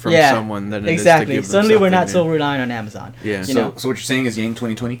Amazon. from Yeah, someone than it is to exactly. give them Suddenly we're not something so new. reliant on Amazon. Yeah. You know? So what you're saying is Yang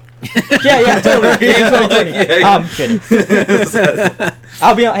 2020? Yeah, totally. I'm kidding.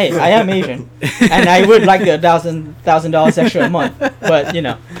 I'll be. Hey, I am Asian, and I would like the $1,000 extra a month. But you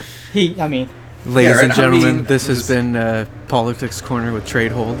know, I mean, Ladies right, and gentlemen, I mean, this has been Politics Corner with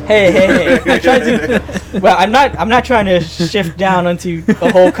Trade Hold. hey. I tried to. Well, I'm not trying to shift down onto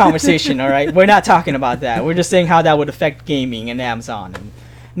the whole conversation. All right, we're not talking about that. We're just saying how that would affect gaming and Amazon, and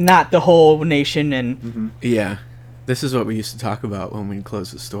not the whole nation. And Yeah. This is what we used to talk about when we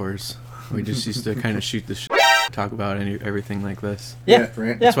closed the stores. We just used to kind of shoot the talk about everything like this. yeah,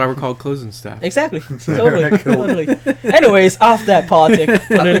 right. That's why we're called closing staff. Exactly. Totally. Anyways, off that political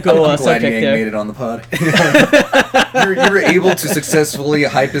I'm glad subject Yang there. made it on the pod. you were able to successfully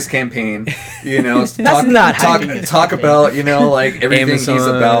hype his campaign. You know, not hyping it. talk about like everything he's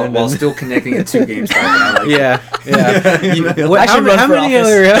Amazon about while and- still connecting it to GameStop. And I like Yeah. You know? What, I how should run how for many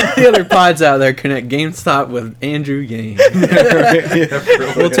office. other pods out there connect GameStop with Andrew Yang?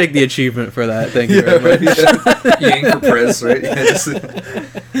 We'll take the achievement for that. Thank you very much. Yang for press, right? Yeah, just-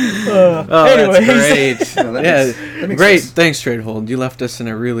 Oh, Anyways. that's great. No, that Yeah, makes great. sense. Thanks, Trade Hold. You left us in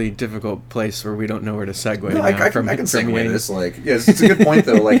a really difficult place where we don't know where to segue. No, now I can from segue Yang. this. Like, yes, it's a good point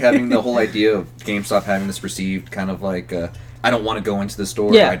though. Like having the whole idea of GameStop having this perceived kind of like, I don't want to go into the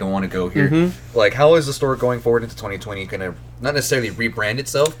store. Yeah. I don't want to go here. Mm-hmm. Like, how is the store going forward into 2020 going to not necessarily rebrand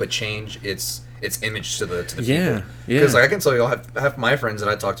itself, but change its image to the Yeah, people? yeah. Because like I can tell you, half my friends that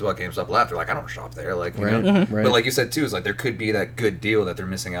I talked about GameStop laugh. They're like, I don't shop there. Like, you Right, know. right. But like you said too, is like there could be that good deal that they're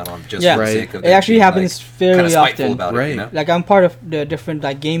missing out on just Yeah. for the Right. sake of It actually being, happens like, fairly kinda spiteful often. about it, Right. you know? Like I'm part of the different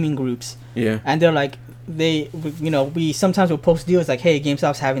like gaming groups, Yeah. and they're like we sometimes will post deals like, hey,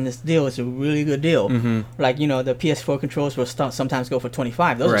 GameStop's having this deal. It's a really good deal. Mm-hmm. Like the PS4 controls will sometimes go for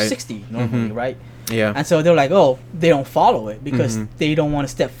 25. Those are Right. 60 normally, Mhm. right? Yeah. And so they're like, oh, they don't follow it because Mhm. they don't want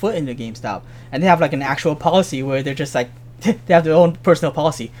to step foot into GameStop. And they have like an actual policy where they're just like, they have their own personal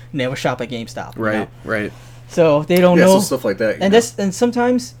policy, never shop at GameStop. you know? Right. Right. So they don't Yeah, know. so stuff like that. you And know? and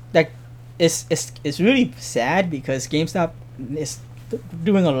sometimes like it's really sad because GameStop is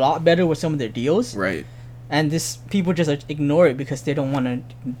doing a lot better with some of their deals. Right. And this people just ignore it because they don't want to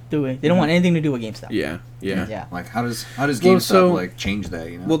do it. They don't want anything to do with GameStop. Yeah. Yeah. Yeah. Like how does GameStop Well, so- like change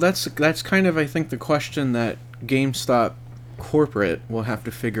that? You know. Well, that's kind of I think the question that GameStop corporate will have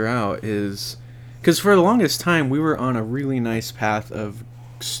to figure out is because for the longest time we were on a really nice path of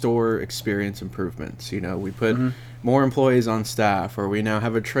store experience improvements. You know, we put more employees on staff, or we now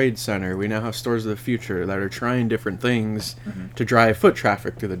have a trade center. We now have stores of the future that are trying different things to drive foot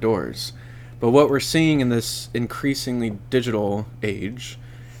traffic through the doors. But what we're seeing in this increasingly digital age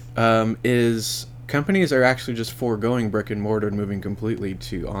is companies are actually just foregoing brick and mortar and moving completely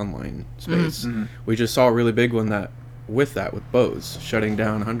to online space. We just saw a really big one with Bose shutting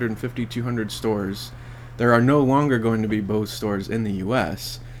down 150, 200 stores. There are no longer going to be Bose stores in the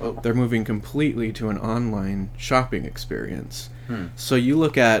U.S. Oh. They're moving completely to an online shopping experience. So you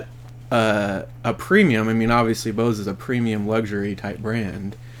look at a premium, I mean, obviously Bose is a premium luxury type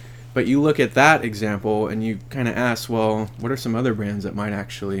brand, but you look at that example and you kind of ask, well, what are some other brands that might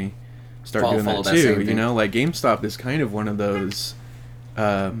actually start doing Follow that that same too? You thing. know, like GameStop is kind of one of those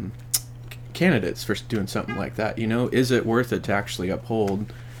candidates for doing something like that. You know, is it worth it to actually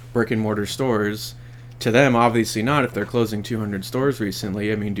uphold brick and mortar stores? To them, obviously not if they're closing 200 stores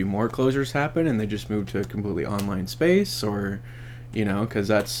recently. I mean, do more closures happen and they just move to a completely online space? Or, you know, because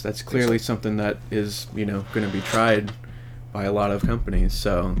that's clearly something that is, you know, going to be tried by a lot of companies.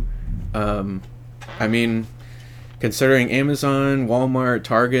 So, I mean, considering Amazon, Walmart,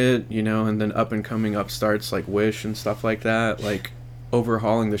 Target, you know, and then up and coming upstarts like Wish and stuff like that, like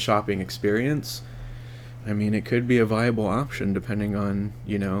overhauling the shopping experience, I mean, it could be a viable option depending on,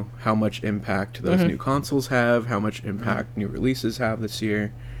 you know, how much impact those new consoles have, how much impact new releases have this year.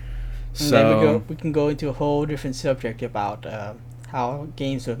 And then So we can go into a whole different subject about how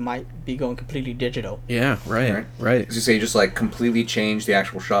games might be going completely digital. yeah, right. As you say, just like completely change the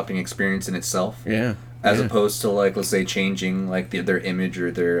actual shopping experience in itself, Yeah. as yeah. opposed to like, let's say, changing like their image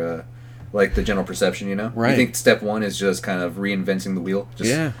or their like the general perception. You know, Right. I think step one is just kind of reinventing the wheel. Just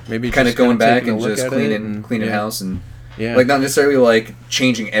Yeah, maybe kind of just going back taking a and look just at it cleaning yeah. house and Yeah. like not necessarily like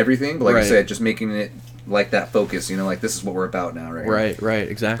changing everything, but like Right. I said, just making it like that focus. You know, like this is what we're about now, right? Right,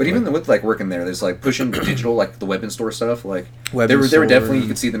 exactly. But even with like working there's like pushing digital, like the weapon store stuff. Like Weapon they were store definitely, you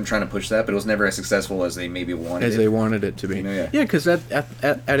and- could see them trying to push that, but it was never as successful as they maybe wanted. as it. they wanted it to be. You know, yeah. Yeah, because at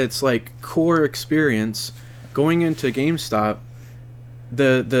its like core experience, going into GameStop,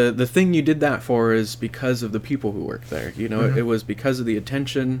 the thing you did that for is because of the people who work there. You know, it was because of the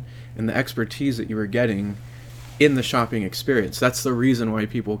attention and the expertise that you were getting in the shopping experience. That's the reason why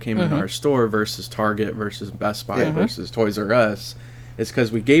people came into our store versus Target versus Best Buy versus Toys R Us. It's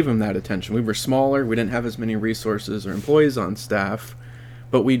because we gave them that attention. We were smaller. We didn't have as many resources or employees on staff,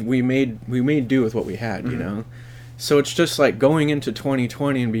 but we made do with what we had. You know, so it's just like going into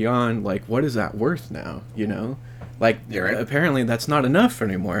 2020 and beyond. Like, what is that worth now? You know, like apparently that's not enough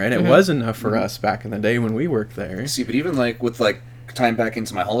anymore, and it was enough for us back in the day when we worked there. See, but even like with like time back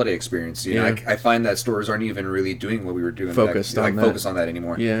into my holiday experience, you know, I find that stores aren't even really doing what we were doing, focus on that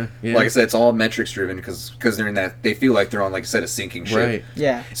anymore. Yeah. Like I said, it's all metrics driven because they're in that, they feel like they're on, like I said, a sinking ship. Right.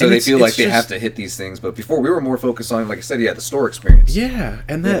 Yeah. So and they feel like they have to hit these things, but before we were more focused on, like I said, the store experience. Yeah,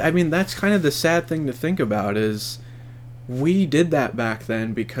 and that I mean that's kind of the sad thing to think about is we did that back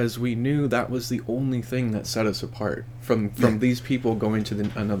then because we knew that was the only thing that set us apart from these people going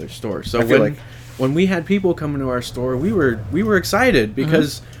to another store. So when we had people come into our store, we were excited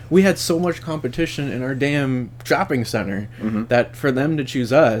because we had so much competition in our damn shopping center that for them to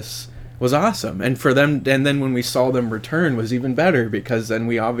choose us was awesome. And for them, and then when we saw them return was even better because then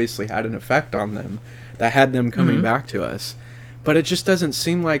we obviously had an effect on them that had them coming back to us. But it just doesn't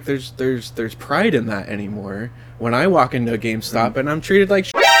seem like there's pride in that anymore. When I walk into a GameStop and I'm treated like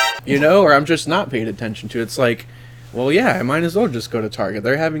shit, you know, or I'm just not paid attention to, it's like, well, yeah, I might as well just go to Target.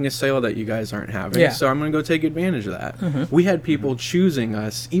 They're having a sale that you guys aren't having, so I'm going to go take advantage of that. We had people choosing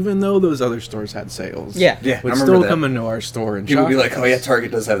us, even though those other stores had sales. Would still come into our store and people would be like, oh, yeah,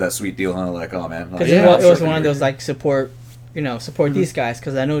 Target does have that sweet deal, huh? Like, oh, man. Because it was one of those, like, support these guys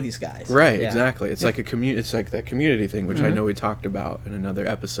because I know these guys. Right, exactly. It's like it's like that community thing, which I know we talked about in another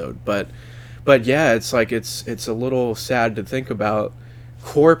episode. But yeah, it's like it's a little sad to think about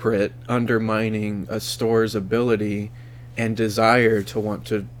corporate undermining a store's ability and desire to want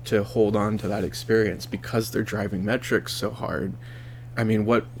to hold on to that experience because they're driving metrics so hard. I mean,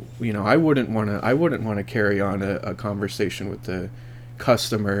 I wouldn't want to carry on a conversation with the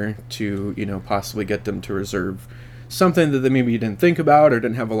customer to, possibly get them to reserve something that they maybe didn't think about or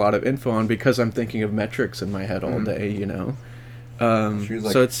didn't have a lot of info on because I'm thinking of metrics in my head all day,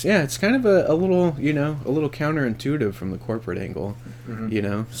 so it's kind of a little counterintuitive from the corporate angle,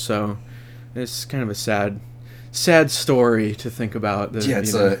 so it's kind of a sad story to think about.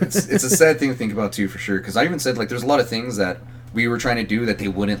 It's a sad thing to think about too, for sure, because I even said, like, there's a lot of things that we were trying to do that they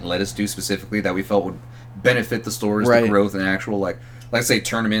wouldn't let us do specifically that we felt would benefit the stores, the growth, and actual, like say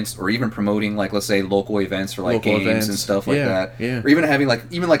tournaments, or even promoting, like, let's say local events for like games and stuff like that, or even having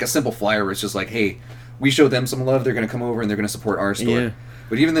like a simple flyer where it's just like, hey, we show them some love, they're going to come over and they're going to support our store.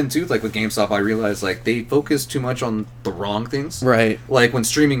 But even then too, like with GameStop, I realized like they focus too much on the wrong things. Right. Like when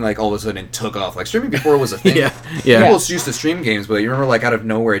streaming, like all of a sudden took off. Like streaming before was a thing. People used to stream games, but you remember, like out of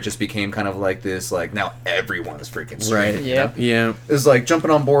nowhere, it just became kind of like this. Like now everyone's freaking streaming. Right. Yeah. It's like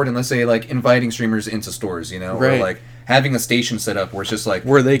jumping on board and, let's say, like inviting streamers into stores, or like having a station set up where it's just like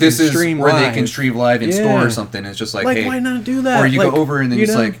where they can stream live in store or something. It's just like, hey, why not do that? Or you go over and then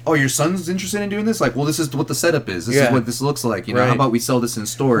it's like, oh, your son's interested in doing this. Like, well, this is what the setup is. This is what this looks like. How about we sell this in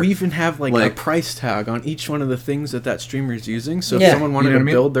store? We even have like a price tag on each one of the things that streamer is using. So if someone wanted to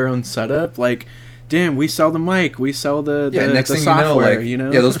build their own setup, like, damn, we sell the mic, we sell the next thing software,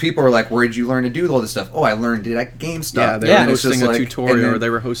 those people are like, where'd you learn to do all this stuff? Oh, I learned it at GameStop. Yeah, they were hosting a tutorial, or they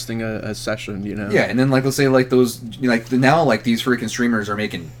were hosting a session, Yeah, and then, like, let's say, like, those, like, now, like, these freaking streamers are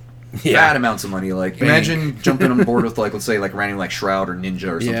making bad amounts of money. Like, imagine jumping on board with, like, let's say, like, running, like, Shroud or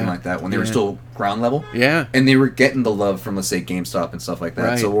Ninja or something like that when they were still ground level. Yeah. And they were getting the love from, let's say, GameStop and stuff like that.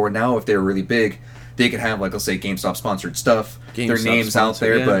 Right. So, now, if they were really big, they could have, like, let's say, GameStop sponsored stuff, their names out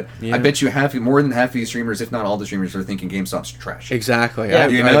there, but I bet you more than half of these streamers, if not all the streamers, are thinking GameStop's trash. Exactly.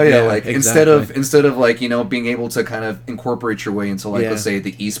 Instead of like, being able to kind of incorporate your way into, like, let's say,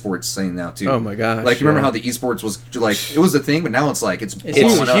 the esports scene now too. Oh my gosh. Like, you remember how the esports was like, it was a thing, but now it's like it's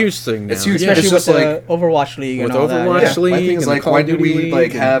a huge thing now. It's huge, especially it's with the Overwatch League and all that. Overwatch League. My thing is, like, why do we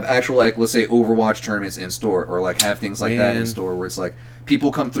like have actual, like, let's say, Overwatch tournaments in store, or like have things like that in store where it's like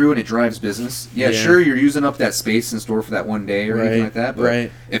people come through and it drives business. Sure, you're using up that space in store for that one day or anything like that, but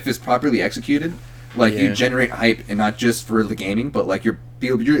if it's properly executed, like, you generate hype, and not just for the gaming, but like you're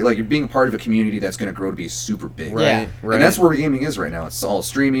being a part of a community that's going to grow to be super big. Right. And that's where gaming is right now. It's all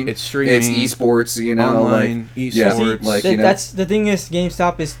streaming. It's esports. Online, esports. That's the thing is,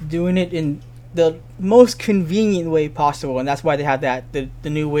 GameStop is doing it in the most convenient way possible, and that's why they have the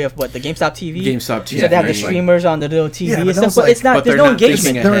new way of the GameStop TV. So they have the streamers on the little TV and stuff, but it's not. There's no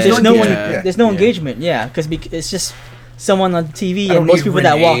engagement. There's no engagement. Yeah, because it's just someone on TV, I don't and most need people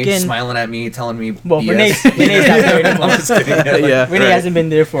that walk Renee in. smiling at me, telling me. Well, BS. Renee's not there anymore. I'm just kidding. Yeah, Renee right. hasn't been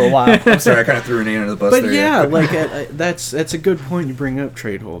there for a while. I'm sorry, I kind of threw Renee under the bus But there. yeah, like that's a good point you bring up,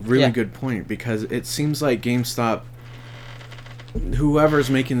 Tradehold. Really Yeah. good point, because it seems like GameStop, whoever's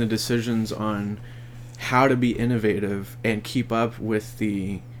making the decisions on how to be innovative and keep up with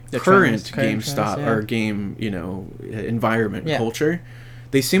the current trends, GameStop yeah. or game, environment Yeah. culture,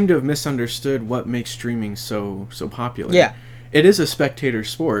 they seem to have misunderstood what makes streaming so popular. Yeah. It is a spectator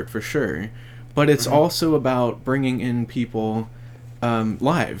sport for sure, but it's Mm-hmm. also about bringing in people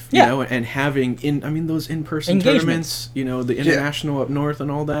live, Yeah. and having those in-person Engagements. tournaments, the international up north and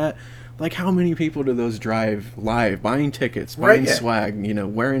all that. Like, how many people do those drive live, buying tickets, buying swag,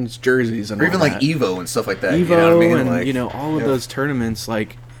 wearing jerseys and Or all even that. like Evo and stuff like that. Evo you know what I mean? and Like, all of those tournaments.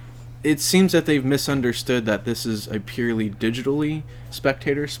 Like, it seems that they've misunderstood that this is a purely digitally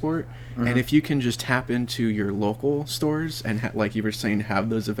spectator sport, and if you can just tap into your local stores and like you were saying, have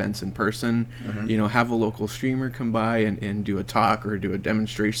those events in person, have a local streamer come by and do a talk or do a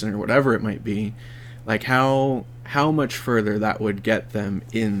demonstration or whatever it might be, like how much further that would get them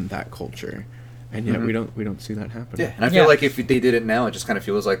in that culture. And yet we don't see that happen. yeah, and I feel like if they did it now, it just kind of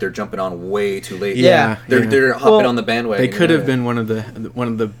feels like they're jumping on way too late. Yeah. They're hopping on the bandwagon. They could have been one of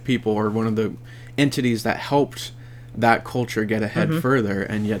the people or one of the entities that helped that culture get ahead further,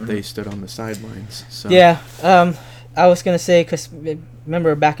 and yet they stood on the sidelines. So. Yeah, I was gonna say, because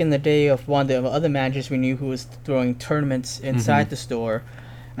remember back in the day of one of the other managers we knew who was throwing tournaments inside the store,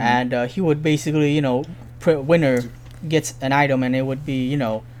 and he would basically, winner gets an item, and it would be,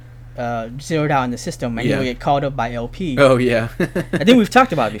 zeroed out in the system, and he would get called up by LP. Oh yeah. I think we've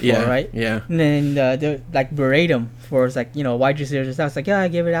talked about it before, right? Yeah. And then they're like berate him for, it's like, why'd you zero this out? It's like, yeah, I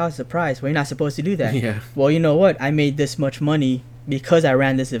gave it out as a surprise. Well, you're not supposed to do that. Yeah. Well, you know what? I made this much money because I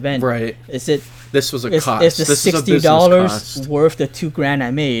ran this event. Right. Is it? This was a It's cost. the This is a $60 business cost. worth the $2,000 I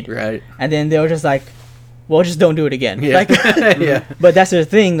made. Right. And then they were just like, well, just don't do it again. Yeah. Like, Yeah. But that's the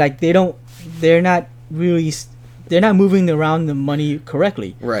thing. Like, they're not moving around the money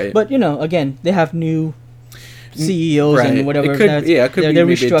correctly. Right. But again, they have new CEOs Right. and whatever. It could be they're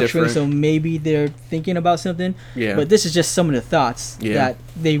maybe restructuring, different. so maybe they're thinking about something. Yeah. But this is just some of the thoughts Yeah. that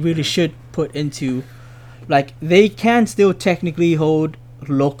they really should put into. Like, they can still technically hold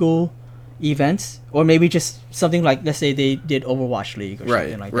local events, or maybe just something like, let's say they did Overwatch League or Right,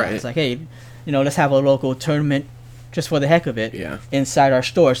 something like right. that. It's like, hey, let's have a local tournament just for the heck of it, Yeah. inside our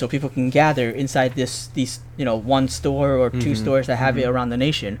store, so people can gather inside these one store or two stores that have it around the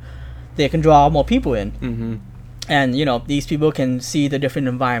nation. They can draw more people in, Mm-hmm. and these people can see the different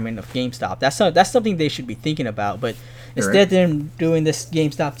environment of GameStop. That's something they should be thinking about. But instead, they're doing this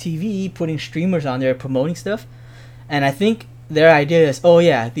GameStop TV, putting streamers on there promoting stuff, and I think their idea is, oh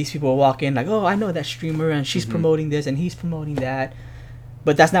yeah, these people walk in like, oh, I know that streamer, and she's promoting this and he's promoting that.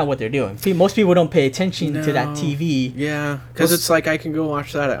 But that's not what they're doing. Most people don't pay attention to that TV. Yeah, because it's like I can go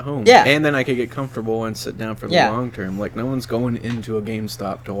watch that at home. Yeah. And then I could get comfortable and sit down for the Yeah. long term. Like, no one's going into a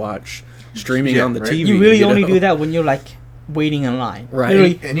GameStop to watch streaming Yeah, on the right. TV. You really only know? do that when you're like waiting in line. Right.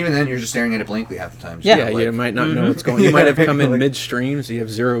 Literally, And even then, you're just staring at it blankly half the time. Just Yeah. Yeah, like, you might not know what's going. You might have come in midstream, so you have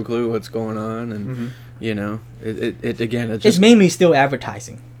zero clue what's going on, and it again. It's it's just mainly still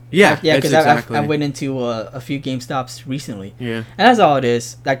advertising. yeah, Yeah, it's because exactly. I went into a few GameStops recently. Yeah. And that's all it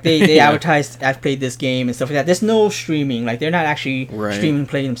is. Like, they Yeah. advertised, I've played this game and stuff like that. There's no streaming. Like, they're not actually Right. streaming,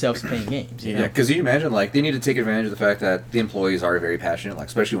 playing themselves playing games. Yeah, because you imagine, like, they need to take advantage of the fact that the employees are very passionate, like,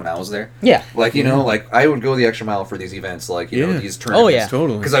 especially when I was there. Yeah. Like, like, I would go the extra mile for these events, like, Yeah. these tournaments. Oh, yeah.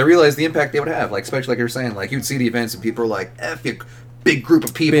 Totally. Because I realized the impact they would have, like, especially like you were saying, like, you'd see the events and people are like, F you, big group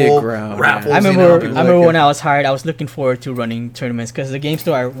of people, Big crowd, raffles, yeah. I remember people when I was hired, I was looking forward to running tournaments because the game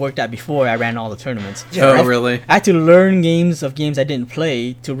store I worked at before, I ran all the tournaments. Oh, really? I had to learn games I didn't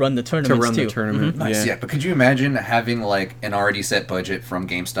play to run the tournaments To run too. the tournament. Nice, yeah. But could you imagine having, like, an already set budget from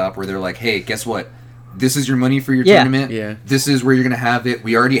GameStop where they're like, hey, guess what? This is your money for your Yeah. tournament. Yeah. This is where you're going to have it.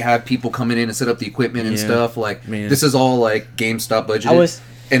 We already have people coming in and set up the equipment and Yeah. stuff. Like, Man. this is all, like, GameStop budgeted.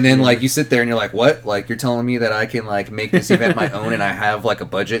 And then, like, you sit there and you're like, what? Like, you're telling me that I can, like, make this event my own and I have, like, a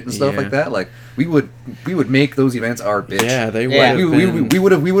budget and stuff Yeah. like that? Like, we would make those events our bitch. Yeah, they would. Yeah. have We been-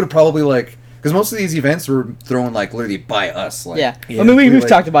 would have probably, like... Because most of these events were thrown, like, literally by us. Like, Yeah. Yeah. I mean, we've Like-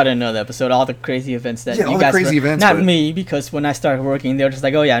 talked about it in another episode, all the crazy events that Yeah, you all the guys crazy were, events, not but- me, because when I started working, they were just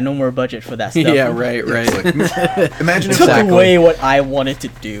like, oh yeah, no more budget for that stuff. Yeah, right, right. It's like, imagine if, Took like, away what I wanted to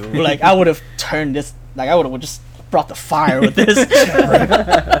do. Like, I would have turned this, like, I would have just brought the fire with this.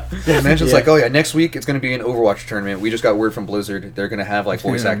 Yeah, imagine it's like, oh yeah, next week it's going to be an Overwatch tournament. We just got word from Blizzard. They're going to have like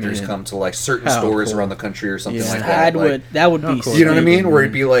voice actors come to like certain stores around the country or something like that. That would be cool. You know what I mean? Where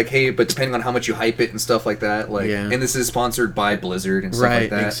it'd be like, hey, but depending on how much you hype it and stuff like that, like, and this is sponsored by Blizzard and stuff like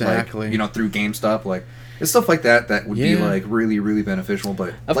that. Exactly. Like, you know, through GameStop, like. It's stuff like that would be like really, really beneficial,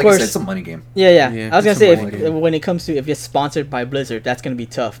 but of course, I said, it's a money game. Yeah. I was gonna say when it comes to if it's sponsored by Blizzard, that's gonna be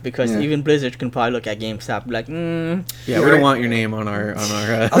tough because even Blizzard can probably look at GameStop like, we don't want your name on our.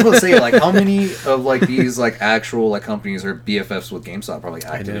 I was gonna say like how many of like these like actual like companies are BFFs with GameStop? Probably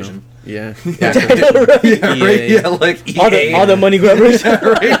Activision. Yeah. Yeah, like EA. All the money grabbers.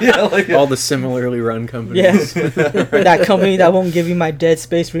 All the similarly run companies. Yes. That company that won't give you my Dead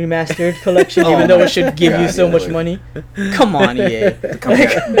Space remastered collection, even though it should give you so much money. Come on, EA.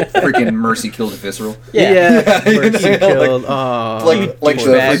 Freaking Mercy killed Visceral. Yeah. Mercy killed. Like the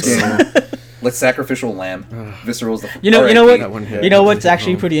freaking. Let's sacrificial lamb. Visceral's the. You know what's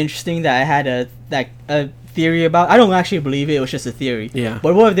actually pretty interesting that I had a theory about. I don't actually believe it. It was just a theory. Yeah.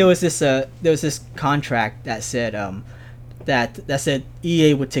 But what if there was this contract that said that said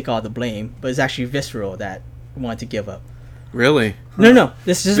EA would take all the blame, but it's actually Visceral that wanted to give up. Really? No.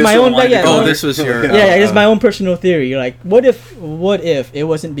 This is my own. This was your. This is my own personal theory. Like, what if it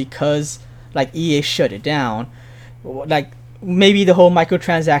wasn't because like EA shut it down, like maybe the whole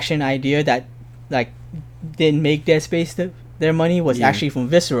microtransaction idea that like didn't make Dead Space their money was actually from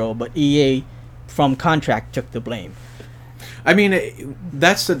Visceral, but EA from contract took the blame. I mean,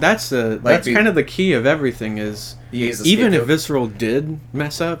 that's kind of the key of everything is even if Visceral did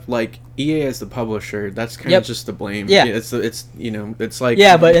mess up, like EA as the publisher, that's kind of just the blame. Yeah, it's it's like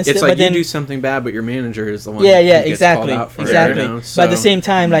but you do something bad, but your manager is the one. Exactly. It, But at the same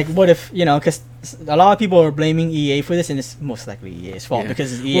time, like, what if because a lot of people are blaming EA for this, and it's most likely EA's fault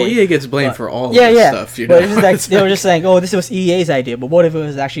because it's EA. Well, EA gets blamed for all of this stuff. You know? But it's just like they were just saying, "Oh, this was EA's idea," but what if it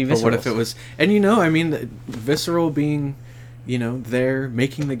was actually Visceral? What if it was? And I mean, Visceral being, they're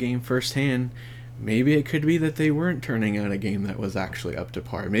making the game firsthand. Maybe it could be that they weren't turning out a game that was actually up to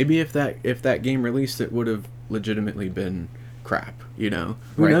par. Maybe if that game released, it would have legitimately been crap. Who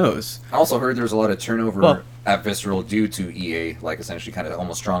knows? I also heard there was a lot of turnover at Visceral due to EA, like essentially kind of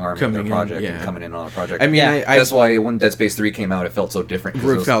almost strong arming their project and coming in on a project. I mean, that's why when Dead Space 3 came out, it felt so different. It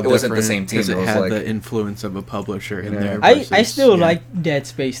wasn't the same team. It had the influence of a publisher in there. I still like Dead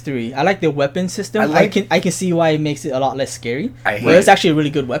Space 3. I like the weapon system. I can see why it makes it a lot less scary. It's actually a really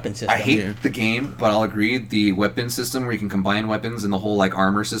good weapon system. I hate the game, but I'll agree the weapon system where you can combine weapons and the whole like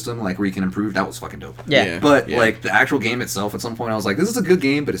armor system, like where you can improve, that was fucking dope. But like the actual game itself, at some point I was like, this is a good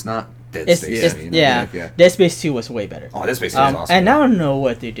game, but it's not Dead Space. Dead Space 2 was way better. Oh, Dead Space 2 was awesome. And I don't know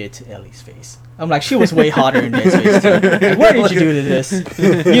what they did to Ellie's face. I'm like, she was way hotter in Dead Space 2. Like, what did you do to this?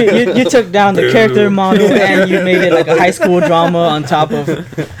 You took down the character model and you made it like a high school drama on top of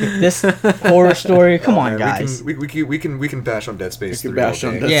this horror story. Come on, guys. We can bash on Dead Space 3.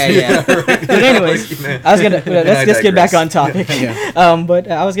 Yeah. But anyways, I was gonna let's get back on topic. But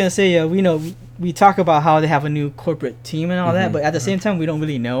I was gonna say, we talk about how they have a new corporate team and all that, but at the same time, we don't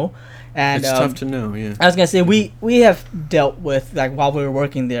really know. And it's tough to know. Yeah. I was gonna say we have dealt with, like, while we were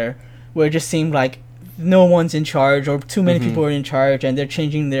working there, where it just seemed like no one's in charge or too many people are in charge, and they're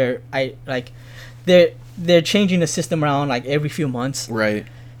changing they're changing the system around like every few months. Right.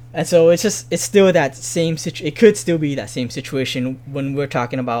 And so it's still that same it could still be that same situation when we're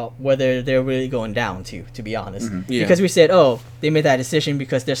talking about whether they're really going down to be honest. Because we said, they made that decision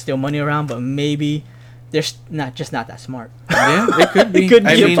because there's still money around, but maybe they're not that smart. Yeah, it could be. It could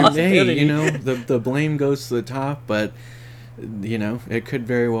be a possibility. Hey, the blame goes to the top, but it could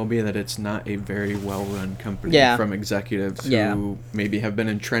very well be that it's not a very well-run company from executives who maybe have been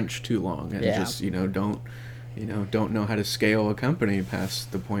entrenched too long and just don't know how to scale a company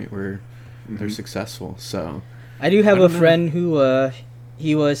past the point where they're successful. So I do have a friend who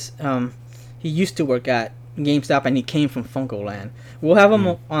he used to work at GameStop and he came from FuncoLand. We'll have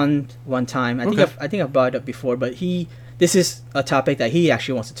him on one time. I think I've brought it up before, but this is a topic that he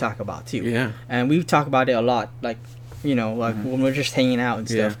actually wants to talk about too. Yeah. And we've talked about it a lot, like when we're just hanging out and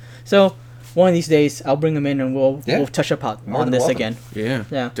stuff. So one of these days I'll bring him in and we'll touch up on this again.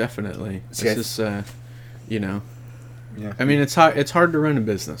 Yeah. Definitely. This is I mean, it's hard to run a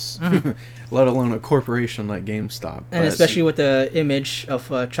business, let alone a corporation like GameStop. And especially with the image of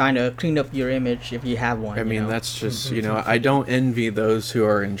trying to clean up your image if you have one. I mean, that's just, I don't envy those who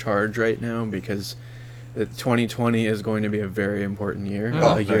are in charge right now because 2020 is going to be a very important year,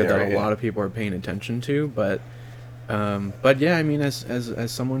 a year that a lot of people are paying attention to. But yeah, I mean,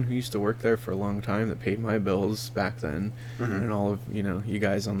 as someone who used to work there for a long time, that paid my bills back then, and all of you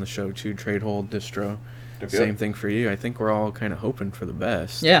guys on the show too, Tradehold, Distro. Same thing for you. I think we're all kind of hoping for the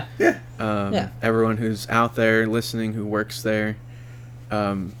best. Yeah. Everyone who's out there listening who works there,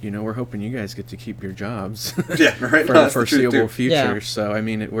 we're hoping you guys get to keep your jobs. Yeah, right. For the foreseeable future. Yeah. So I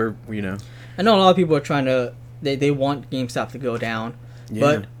mean, I know a lot of people are trying to. They want GameStop to go down. Yeah.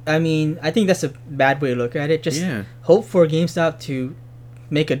 But I mean, I think that's a bad way to look at it. Just hope for GameStop to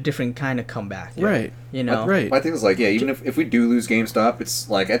make a different kind of comeback. Right. Right. I think it's like, even if we do lose GameStop, it's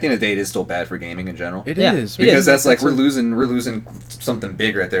like at the end of the day, it is still bad for gaming in general. It is because that's like we're losing something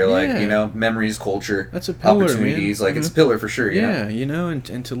big right there. Like memories, culture, that's a pillar, opportunities. Man. Like it's a pillar for sure. Yeah,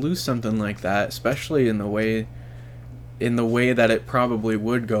 and to lose something like that, especially in the way that it probably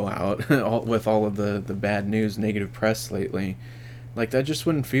would go out with all of the bad news, negative press lately. Like, that just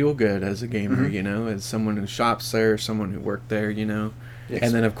wouldn't feel good as a gamer, as someone who shops there, someone who worked there, and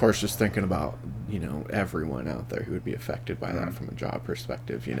then, of course, just thinking about, everyone out there who would be affected by that from a job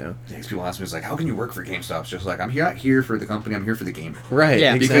perspective, Yeah, people ask me, it's like, how can you work for GameStop? It's just like, I'm not here for the company, I'm here for the gamer. Right,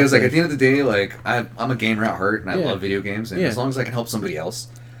 yeah. Because, like, at the end of the day, like, I'm a gamer at heart, and I love video games, and as long as I can help somebody else,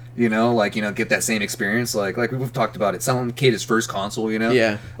 get that same experience, like we've talked about it, selling Kata's first console,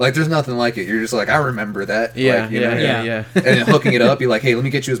 like there's nothing like it. You're just like, I remember that, and then hooking it up, you're like, hey, let me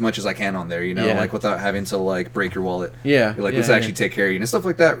get you as much as I can on there, like without having to like break your wallet. You're like, let's actually take care of you and stuff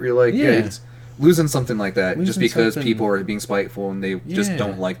like that. Where you're like, it's losing something like that just because people are being spiteful and they just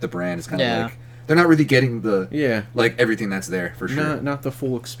don't like the brand. It's kind of like they're not really getting the like everything that's there for sure. Not the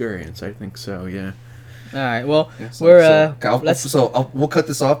full experience. I think so. Yeah. All right. Well, we'll cut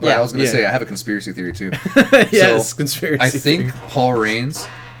this off. But I was going to say I have a conspiracy theory too. Yes, conspiracy. I think Paul Raines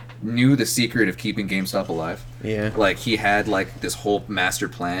knew the secret of keeping GameStop alive. Yeah. Like he had like this whole master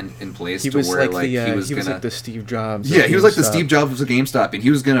plan in place he was like the Steve Jobs. Yeah, he was like the Steve Jobs of GameStop, and he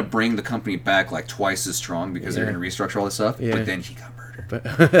was gonna bring the company back like twice as strong because they're gonna restructure all this stuff. Yeah. But then he got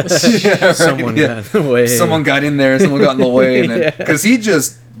murdered. Someone got in the way. Someone got in there. Someone got in the way, and because he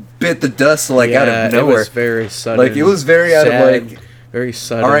just bit the dust out of nowhere. It was very sudden. Like it was very out of like very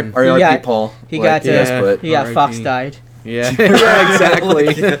sudden. R.I.P. Paul. He got Fox died. Yeah,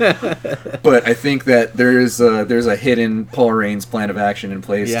 exactly. But I think that there's a hidden Paul Raines plan of action in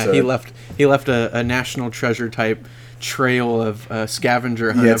place. Yeah, he left a national treasure type trail of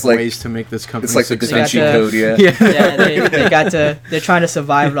scavenger hunt of ways to make this company successful. It's like the Da Vinci Code, they're trying to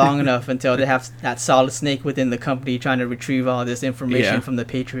survive long enough until they have that solid snake within the company trying to retrieve all this information from the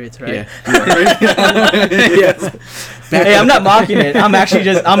Patriots, right? Yes. Hey, I'm not mocking it. I'm actually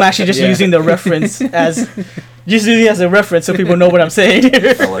just using the reference as a reference so people know what I'm saying.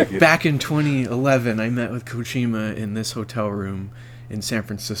 I like it. Back in 2011, I met with Kojima in this hotel room in San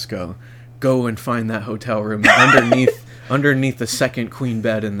Francisco. Go and find that hotel room underneath the second queen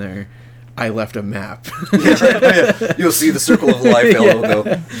bed in there. I left a map. You'll see the Circle of Life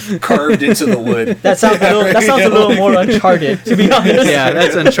logo carved into the wood. That sounds a little more Uncharted, to be honest. Yeah,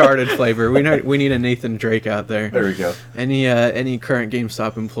 that's Uncharted flavor. We need a Nathan Drake out there. There we go. Any current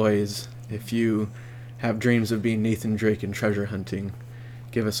GameStop employees, if you have dreams of being Nathan Drake and treasure hunting,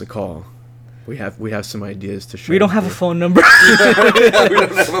 give us a call. We have some ideas to share. We don't have a phone number.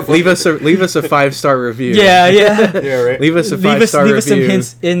 Leave us a 5-star review. Yeah, right. Leave us a 5-star review. Leave us some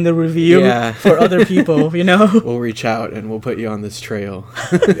hints in the review for other people. We'll reach out and we'll put you on this trail.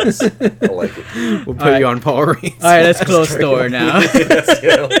 Yes, I like it. We'll put you on Paul Raines. All right, let's close the door now.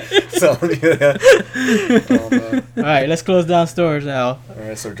 All right, let's close down stores now. All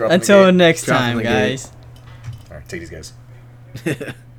right, so drop until next time, guys. All right, take these guys.